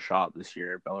butcher shop this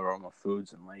year at Bellaroma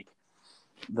Foods, and like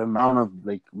the amount of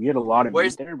like we had a lot of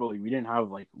meat there, but like, we didn't have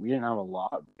a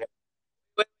lot.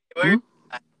 Where?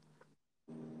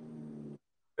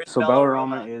 So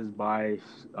Bellaroma is by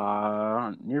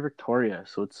near Victoria,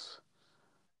 so it's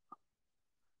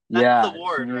the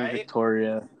ward, it's near right?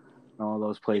 Victoria and all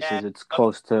those places. It's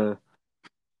close to.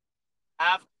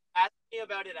 Ask me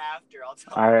about it after. I'll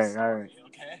tell you the story,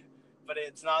 okay? But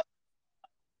it's not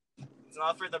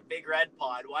for the Big Red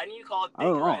Pod. Why do you call it Big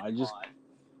Red Pod?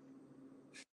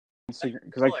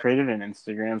 Because I created an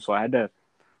Instagram, so I had to,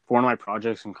 for one of my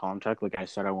projects in Comtech, like I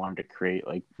said, I wanted to create,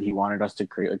 like, he wanted us to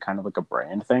create, like, kind of like a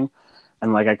brand thing.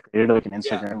 And, like, I created, like, an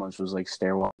Instagram, which was, like,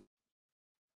 Stairwell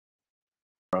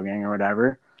Gang or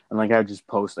whatever. And, like, I just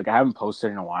post, like, I haven't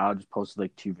posted in a while. I just posted,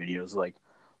 like, 2 videos. Like,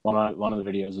 one of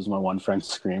the videos was my one friend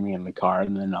screaming in the car,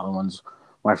 and then another one's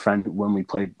my friend when we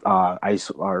played ice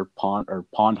or pond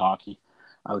hockey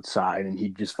outside, and he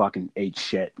just fucking ate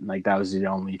shit. And, like, that was the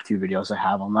only 2 videos I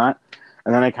have on that.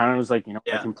 And then I kind of was like,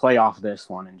 I can play off this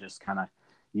one and just kind of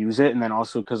use it. And then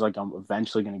also because, like, I'm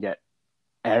eventually going to get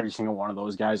every single one of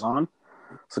those guys on.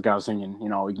 So, like, I was thinking,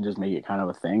 we can just make it kind of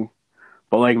a thing.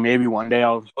 But, like, maybe one day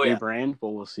I'll rebrand, but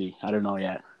we'll see. I don't know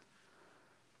yet.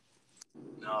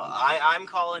 No, I'm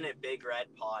calling it Big Red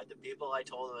Pod. The people I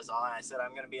told was on, I said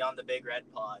I'm going to be on the Big Red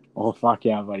Pod. Oh, fuck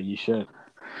yeah, buddy. You should.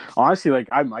 Honestly, like,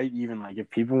 I might even, like,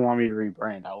 if people want me to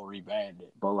rebrand, I will rebrand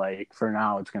it. But, like, for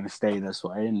now, it's going to stay this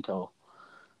way until...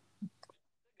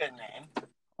 Good name.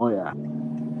 Oh, yeah.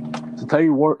 So tell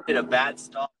your ward... Did a bad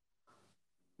stop.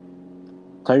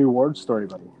 Tell your ward story,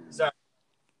 buddy. Sorry.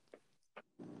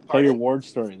 Tell your ward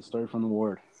story, the story from the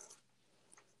ward.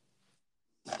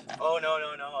 Oh, no.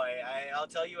 I'll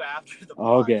tell you after the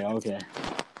pod. Okay.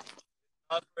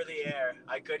 Not for the air.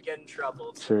 I could get in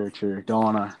trouble. Sure.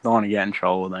 Don't wanna get in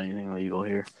trouble with anything legal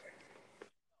here.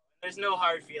 There's no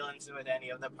hard feelings with any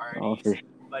of the parties,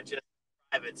 but just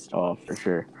private stuff. Oh, for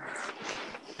sure.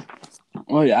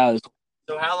 Oh yeah.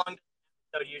 So how long does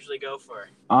the episode usually go for?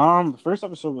 The first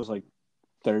episode was like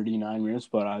 39 minutes,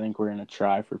 but I think we're gonna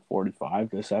try for 45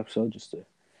 this episode just to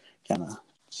kind of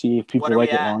see if people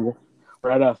like it longer. We're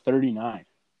at 39.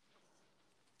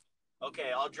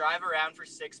 Okay, I'll drive around for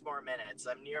 6 more minutes.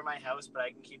 I'm near my house, but I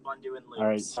can keep on doing loops. All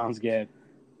right, sounds good.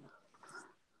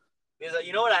 Because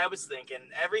you know what I was thinking?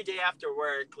 Every day after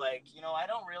work, like, I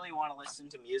don't really want to listen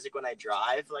to music when I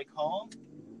drive, like, home.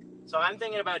 So I'm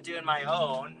thinking about doing my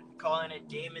own, calling it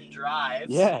Damon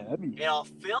Drives. Yeah, that'd be... And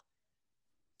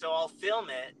I'll film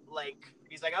it, like,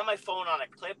 because I got my phone on a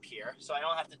clip here, so I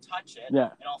don't have to touch it. Yeah.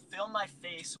 And I'll film my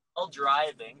face while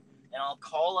driving, and I'll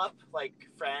call up, like,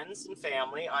 friends and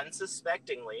family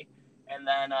unsuspectingly, and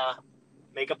then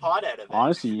make a pod out of it.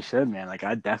 Honestly, you should, man. Like,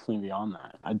 I'd definitely be on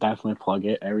that. I'd definitely plug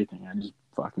it, everything.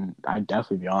 I'd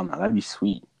definitely be on that. That'd be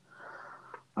sweet.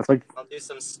 That's like... I'll do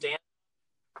some stand.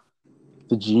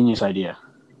 The genius idea.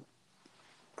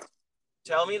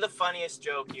 Tell me the funniest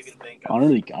joke you can think of. I don't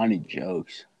really got any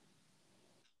jokes.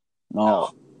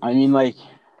 No. I mean, like,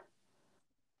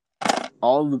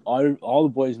 all the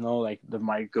boys know, like,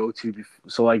 my go-to.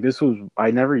 So, like,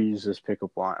 I never used this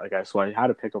pickup line. So I had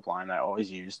a pickup line that I always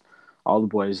used. All the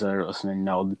boys that are listening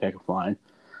know the pickup line.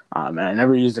 And I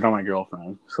never used it on my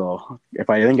girlfriend. So if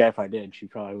I did, she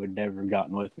probably would never have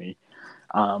gotten with me.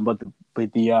 But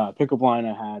the pickup line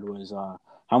I had was,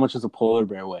 how much does a polar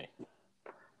bear weigh?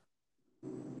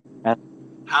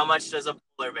 How much does a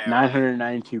polar bear weigh?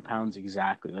 992 pounds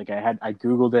exactly. Like, I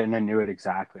Googled it and I knew it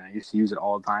exactly. I used to use it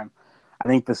all the time. I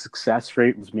think the success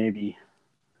rate was maybe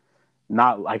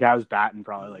not, like, I was batting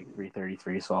probably like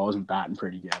 333, so I wasn't batting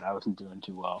pretty good. I wasn't doing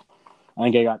too well. I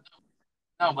think I got...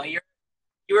 No, but you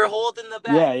were holding the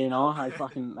bat. Yeah,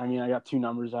 I got 2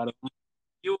 numbers out of them.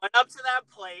 You went up to that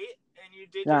plate and you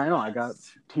did. Yeah, I know. I got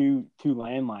two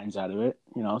landlines out of it,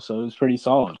 so it was pretty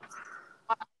solid.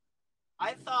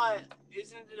 I thought,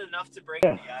 isn't it enough to break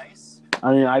the ice?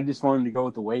 I mean, I just wanted to go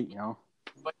with the weight,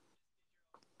 But...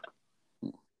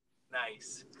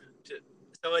 Nice.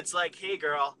 So it's like, hey,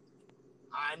 girl,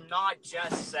 I'm not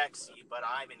just sexy, but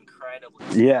I'm incredibly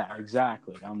smart. Yeah,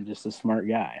 exactly. I'm just a smart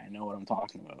guy. I know what I'm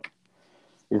talking about.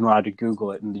 Even though I had to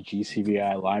Google it in the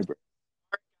GCVI library.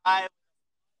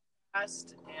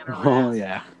 Oh,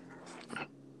 yeah.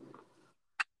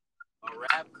 A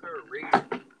rap career.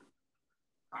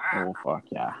 Oh, fuck,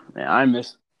 yeah. Man, I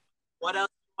miss... What else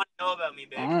do you want to know about me,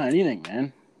 Big? Anything,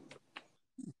 man.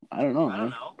 I don't know, man. I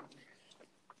don't know.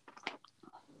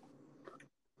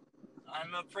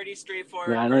 I'm a pretty straightforward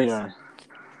person. Yeah, I know you are.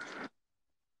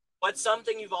 What's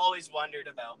something you've always wondered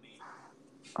about me?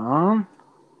 I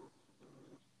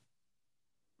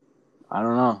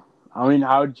don't know. I mean,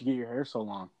 how did you get your hair so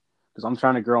long? Because I'm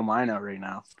trying to grow mine out right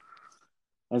now.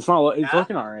 And it's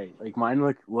looking all right. Like,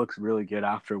 mine looks really good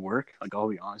after work. Like, I'll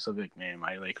be honest, I'll be like, man,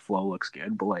 my, like, flow looks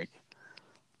good. But, like,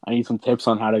 I need some tips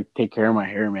on how to take care of my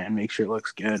hair, man. Make sure it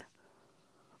looks good.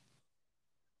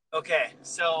 Okay,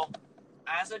 so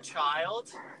as a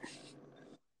child,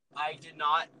 I did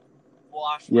not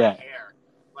wash my hair.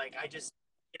 Like, I just,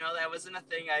 that wasn't a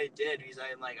thing I did because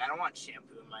I don't want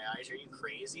shampoo in my eyes. Are you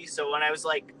crazy? So when I was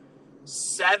like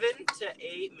 7 to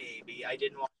 8, maybe, I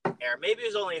didn't wash my hair. Maybe it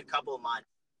was only a couple of months.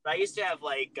 But I used to have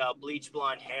like bleach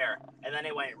blonde hair, and then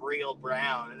it went real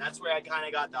brown, and that's where I kind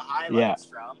of got the highlights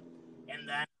from. And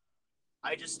then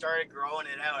I just started growing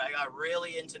it out. I got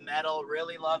really into metal,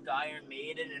 really loved Iron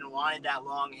Maiden, and wanted that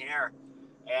long hair.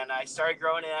 And I started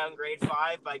growing it out in grade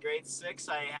 5. By grade 6,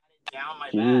 I had it down my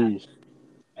back.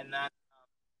 And then,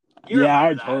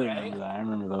 I totally remember that. I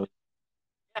remember those.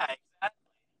 Yeah, exactly.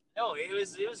 No,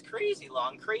 it was crazy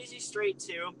long, crazy straight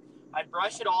too. I'd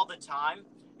brush it all the time.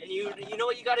 And you know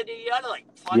what you got to do? You got to, like,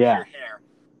 pluck your hair.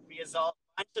 Because a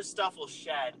bunch of stuff will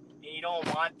shed, and you don't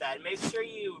want that. Make sure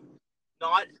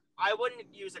I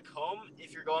wouldn't use a comb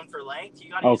if you're going for length.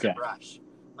 You got to use a brush.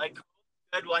 Like,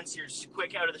 good once you're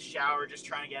quick out of the shower, just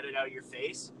trying to get it out of your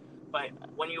face. But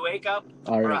when you wake up,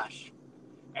 brush.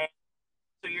 And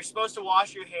so you're supposed to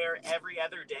wash your hair every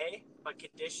other day, but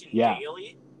condition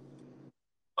daily.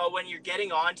 But when you're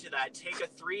getting onto that, take a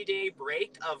 3-day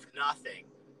break of nothing.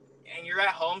 And you're at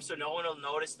home, so no one will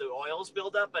notice the oils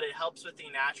build up, but it helps with the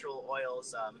natural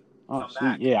oils come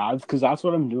back. Yeah, because that's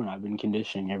what I'm doing. I've been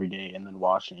conditioning every day and then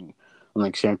washing and,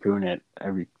 like, shampooing it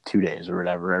every 2 days or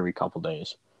whatever, every couple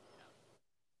days.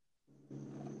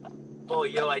 Oh,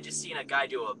 I just seen a guy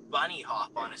do a bunny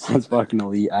hop on his That's fucking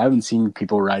elite. I haven't seen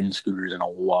people riding scooters in a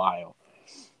while.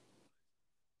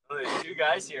 Oh, there's 2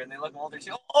 guys here, and they look older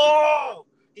too. Oh!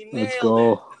 He nailed it! Let's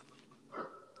go.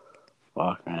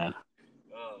 Fuck, man.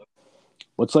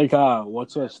 What's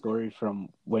a story from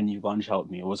when you lunch helped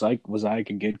me? Was I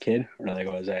like a good kid, or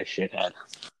was I a shithead?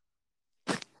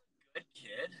 Good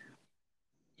kid?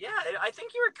 Yeah, I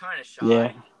think you were kind of shy.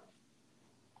 Yeah.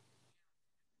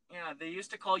 Yeah, they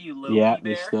used to call you Loki Bear.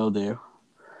 They still do.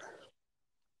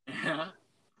 Yeah.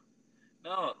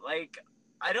 No, like,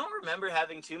 I don't remember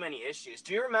having too many issues.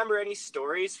 Do you remember any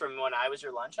stories from when I was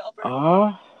your lunch helper?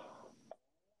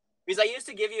 Because I used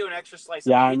to give you an extra slice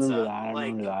Yeah, of I pizza. remember that. I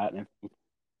remember that.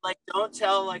 Like, don't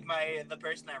tell like the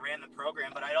person that ran the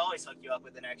program, but I'd always hook you up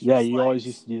with an extra Yeah, slice. you always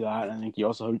used to do that. I think you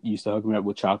also used to hook me up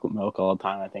with chocolate milk all the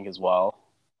time, I think, as well.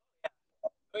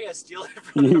 Oh yeah, steal it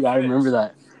from the I fridge. remember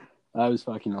that. That was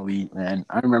fucking elite, man.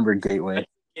 I remember Gateway.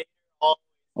 All-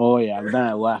 Oh, yeah. But then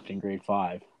I left in grade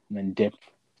 5 and then dipped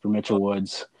for Mitchell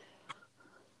Woods.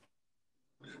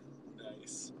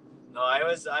 Nice. No, I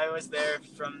was there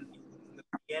from the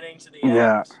beginning to the end.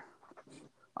 Yeah.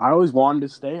 I always wanted to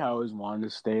stay. I always wanted to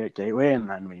stay at Gateway, and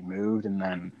then we moved and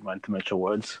then went to Mitchell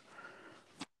Woods.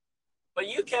 But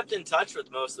you kept in touch with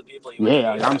most of the people you went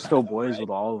Yeah, to. I'm still boys with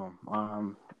all of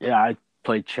them. Yeah, I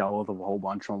played cello with a whole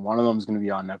bunch of them. One of them is going to be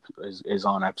on is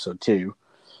on episode 2.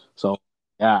 So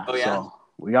yeah, Oh, yeah? So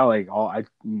we got like all I'm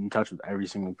in touch with every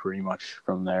single pretty much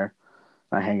from there.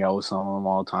 I hang out with some of them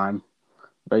all the time.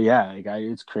 But yeah, like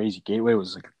it's crazy. Gateway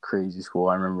was like a crazy school.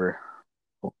 I remember.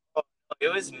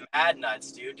 It was mad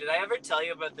nuts, dude. Did I ever tell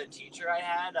you about the teacher I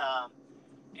had?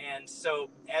 And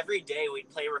so every day we'd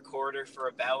play recorder for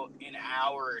about an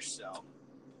hour or so.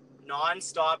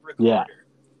 Non-stop recorder. Yeah.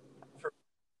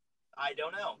 I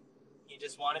don't know. He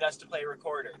just wanted us to play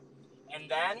recorder. And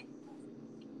then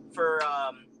for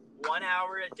 1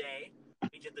 hour a day,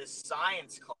 we did this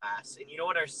science class. And you know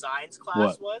what our science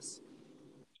class was?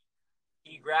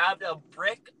 He grabbed a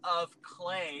brick of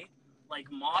clay, like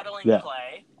modeling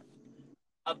clay,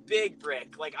 a big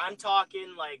brick. Like I'm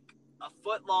talking like a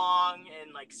foot long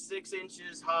and like 6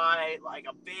 inches high, like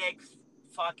a big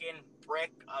fucking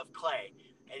brick of clay.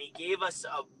 And he gave us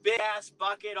a big ass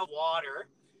bucket of water,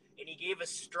 and he gave us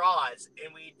straws,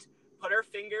 and we'd put our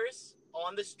fingers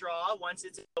on the straw once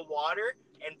it's in the water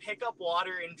and pick up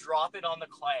water and drop it on the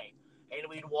clay. And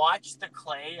we'd watch the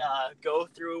clay go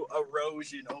through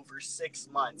erosion over 6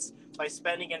 months by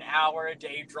spending an hour a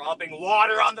day dropping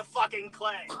water on the fucking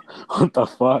clay. What the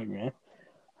fuck, man?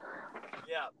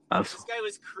 Yeah. This guy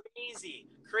was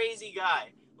crazy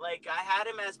guy. Like, I had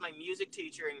him as my music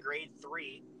teacher in grade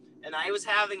 3, and I was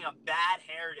having a bad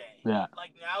hair day. Yeah.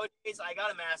 Like, nowadays, I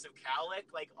got a massive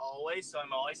cowlick, like, always, so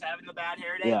I'm always having the bad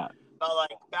hair day. Yeah. But,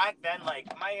 like, back then,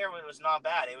 like, my hair was not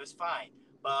bad. It was fine.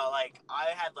 But, like,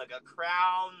 I had, like, a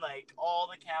crown, like, all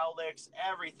the cowlicks,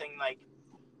 everything, like,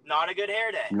 not a good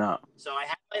hair day. No. So I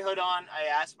had my hood on. I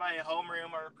asked my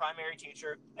homeroom or primary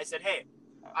teacher. I said, hey,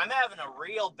 I'm having a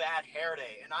real bad hair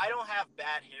day, and I don't have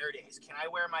bad hair days. Can I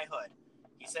wear my hood?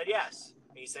 He said yes.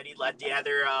 He said he'd let the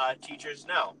other teachers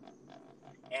know.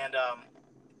 And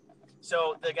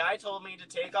so the guy told me to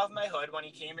take off my hood when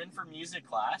he came in for music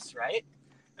class, right?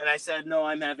 And I said, no,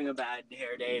 I'm having a bad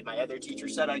hair day. My other teacher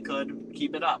said I could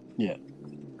keep it up. Yeah.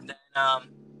 Then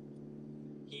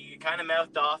he kind of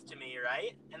mouthed off to me,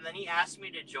 right? And then he asked me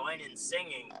to join in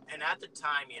singing. And at the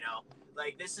time, you know,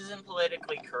 like, this isn't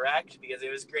politically correct because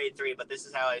it was grade 3, but this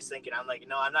is how I was thinking. I'm like,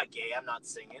 no, I'm not gay. I'm not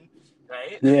singing,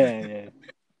 right? Yeah.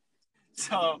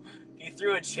 So he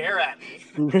threw a chair at me.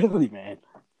 Really, man?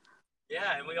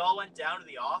 Yeah, and we all went down to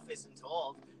the office and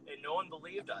told, and no one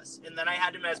believed us. And then I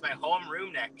had him as my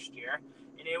homeroom next year,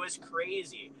 and it was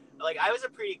crazy. Like, I was a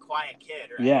pretty quiet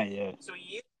kid, right? Yeah. So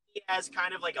he used me as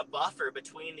kind of like a buffer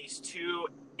between these two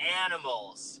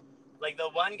animals. Like, the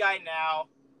one guy now,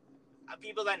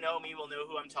 people that know me will know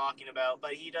who I'm talking about,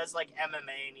 but he does like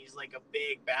MMA, and he's like a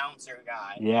big bouncer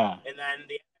guy. Yeah. And then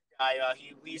the other guy,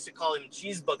 we used to call him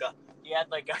Cheeseburger. He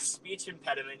had like a speech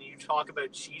impediment, and you talk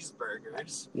about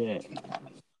cheeseburgers. Yeah.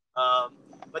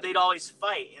 But they'd always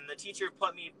fight, and the teacher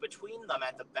put me between them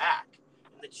at the back.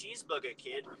 And the Cheeseburger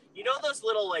kid, you know those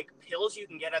little like pills you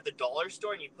can get at the dollar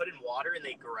store, and you put in water and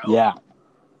they grow? Yeah.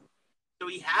 So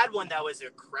he had one that was a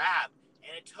crab,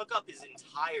 and it took up his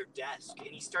entire desk. And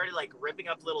he started like ripping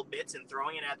up little bits and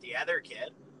throwing it at the other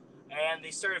kid. And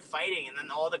they started fighting, and then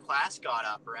all the class got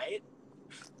up, right?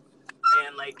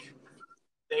 And like,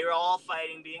 they were all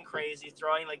fighting, being crazy,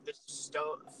 throwing like this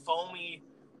foamy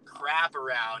crap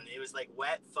around. It was like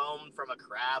wet foam from a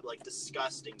crab, like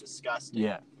disgusting.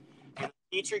 Yeah. And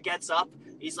the teacher gets up.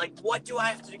 He's like, what do I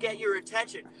have to get your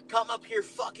attention? Come up here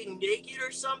fucking naked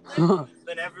or something?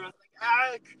 Then everyone's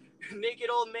like, naked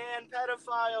old man,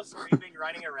 pedophile, screaming,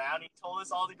 running around. He told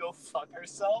us all to go fuck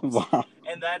ourselves. Wow.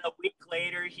 And then a week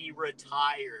later, he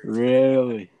retired.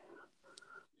 Really?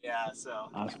 Yeah, so.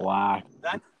 That's whack.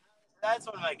 That's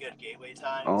one of my good gateway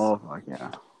times. Oh, fuck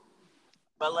yeah.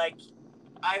 But, like,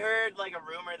 I heard, like, a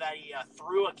rumor that he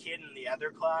threw a kid in the other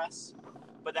class.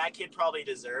 But that kid probably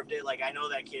deserved it. Like, I know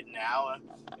that kid now,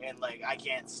 and, like, I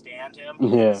can't stand him.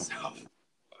 Yeah. So,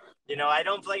 you know, I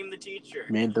don't blame the teacher.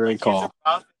 Made the right call.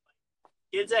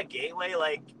 Kids at Gateway,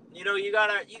 like, you know, you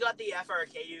got the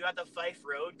FRK, you got the Fife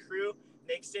Road crew.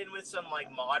 mixed in with some like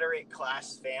moderate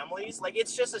class families. Like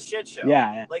it's just a shit show.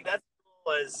 Yeah. Like it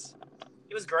was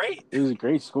great. It was a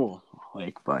great school.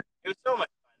 Like, but it was so much fun.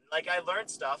 Like I learned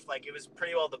stuff. Like it was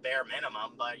pretty well the bare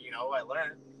minimum, but I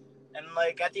learned. And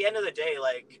like at the end of the day,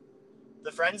 like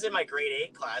the friends in my grade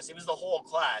 8 class, it was the whole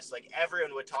class. Like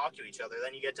everyone would talk to each other.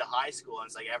 Then you get to high school and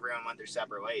it's like everyone went their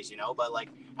separate ways, But like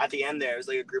at the end there, it was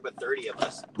like a group of 30 of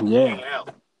us hanging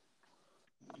out.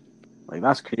 Like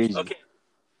that's crazy. Okay.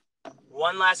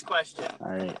 One last question.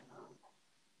 All right.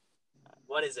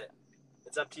 What is it?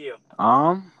 It's up to you.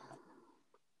 I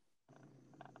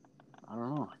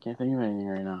don't know. I can't think of anything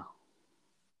right now.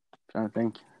 I'm trying to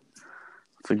think.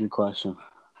 That's a good question.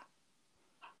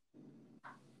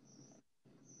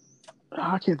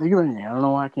 I can't think of anything. I don't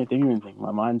know why I can't think of anything.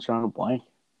 My mind's trying to blank.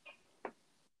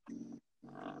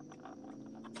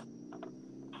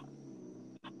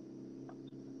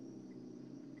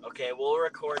 Okay, we'll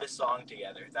record a song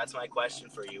together. That's my question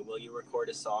for you. Will you record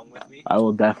a song with me? I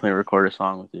will definitely record a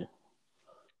song with you.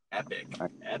 Epic.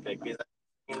 Because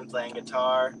I'm playing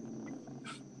guitar.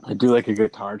 I do like a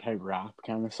guitar type rap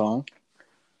kind of song.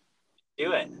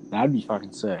 Do it. That'd be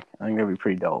fucking sick. I think that'd be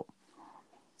pretty dope.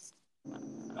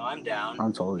 No, I'm down.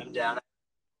 I'm totally. I'm down.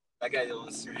 That guy I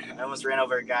almost ran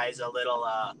over a guy's little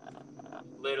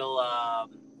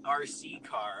RC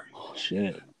car. Oh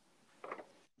shit.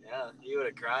 Yeah, he would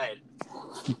have cried.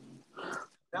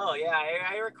 No, yeah,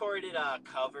 I recorded a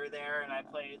cover there, and I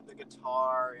played the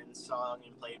guitar and sung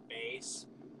and played bass.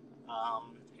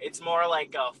 It's more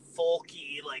like a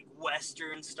folky, like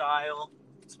Western style.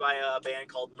 It's by a band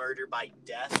called Murder by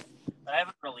Death. I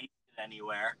haven't released it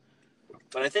anywhere,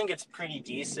 but I think it's pretty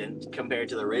decent compared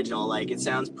to the original. Like, it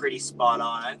sounds pretty spot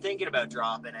on. I'm thinking about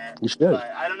dropping it. You should.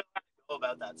 But I don't know how to go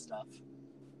about that stuff.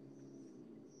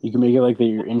 You can make it like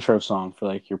your intro song for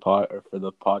like your or for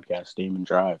the podcast, Damon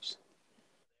Drives.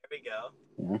 There we go.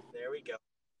 Yeah. There we go.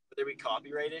 Would there be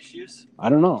copyright issues? I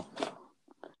don't know.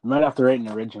 You might have to write an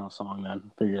original song then,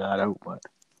 figure that out. But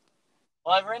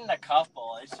well, I've written a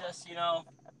couple. It's just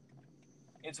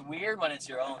it's weird when it's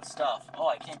your own stuff. Oh,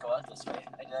 I can't go out this way.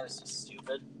 That was just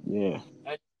stupid. Yeah.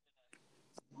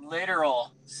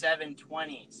 Literal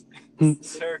 720s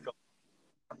circle.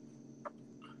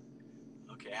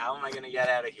 Okay, how am I gonna get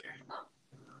out of here?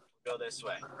 Go this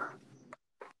way.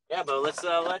 Yeah, but let's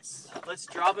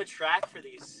drop a track for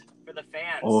the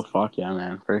fans. Oh fuck yeah,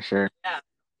 man, for sure. Yeah.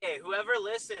 Okay, whoever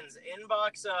listens,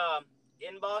 inbox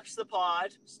the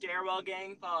pod, Stairwell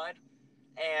Gang Pod,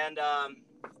 and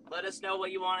let us know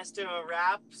what you want us to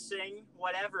rap, sing,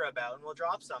 whatever about, and we'll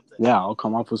drop something. Yeah, I'll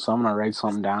come up with something. I'll write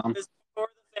something down. This is for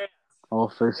the fans. Oh,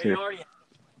 for sure. You already had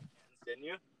fans, didn't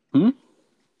you?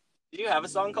 Did you have a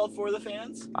song called For the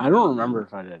Fans? I don't remember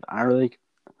if I did. I really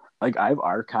like I've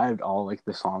archived all like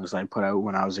the songs I put out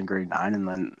when I was in grade 9, and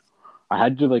then I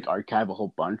had to like archive a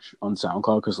whole bunch on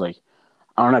SoundCloud because like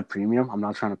I don't have premium. I'm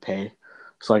not trying to pay,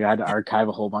 so like I had to archive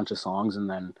a whole bunch of songs and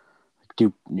then like,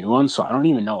 do new ones. So I don't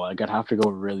even know. Like I'd have to go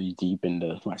really deep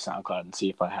into my SoundCloud and see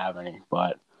if I have any,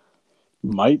 but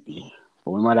might be.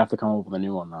 But we might have to come up with a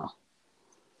new one though.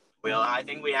 Well, I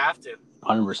think we have to.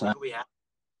 100%. We have.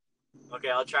 Okay,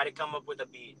 I'll try to come up with a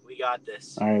beat. We got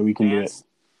this. All right, we can do it.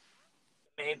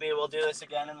 Maybe we'll do this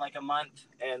again in like a month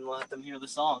and let them hear the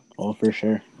song. Oh, for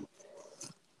sure.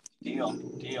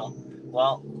 Deal.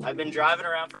 Well, I've been driving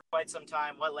around for quite some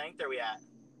time. What length are we at?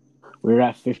 We're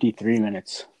at 53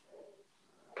 minutes.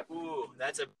 Ooh,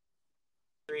 that's a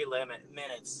 3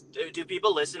 minutes. Do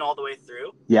people listen all the way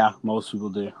through? Yeah, most people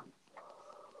do.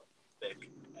 Epic.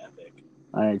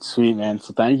 All right, sweet, man.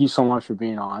 So thank you so much for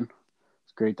being on.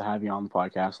 It's great to have you on the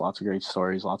podcast. Lots of great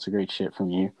stories, lots of great shit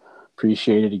from you.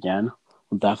 Appreciate it again.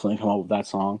 We'll definitely come up with that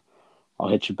song. I'll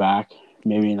hit you back.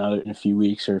 Maybe in a few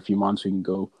weeks or a few months we can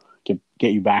go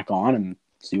get you back on and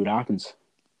see what happens.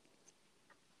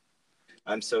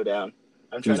 I'm so down.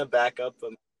 I'm trying to back up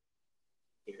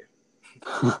here.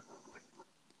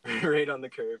 Right on the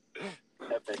curb.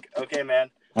 Epic. Okay, man.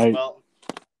 Right. Well,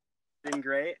 it's been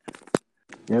great.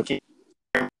 Yep.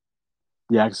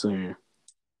 Yeah, I can still hear you.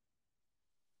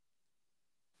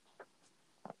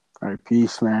 All right,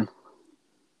 peace, man.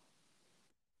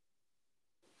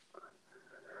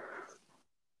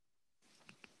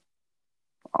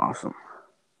 Awesome.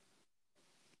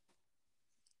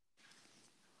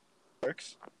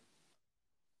 Works.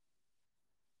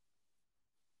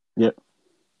 Yep.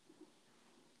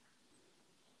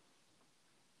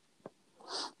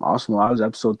 Awesome. Well, that was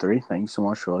episode 3. Thanks so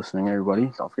much for listening,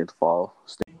 everybody. Don't forget to follow.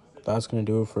 That's going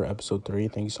to do it for episode 3.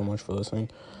 Thank you so much for listening.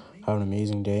 Have an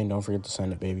amazing day, and don't forget to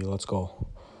send it, baby. Let's go.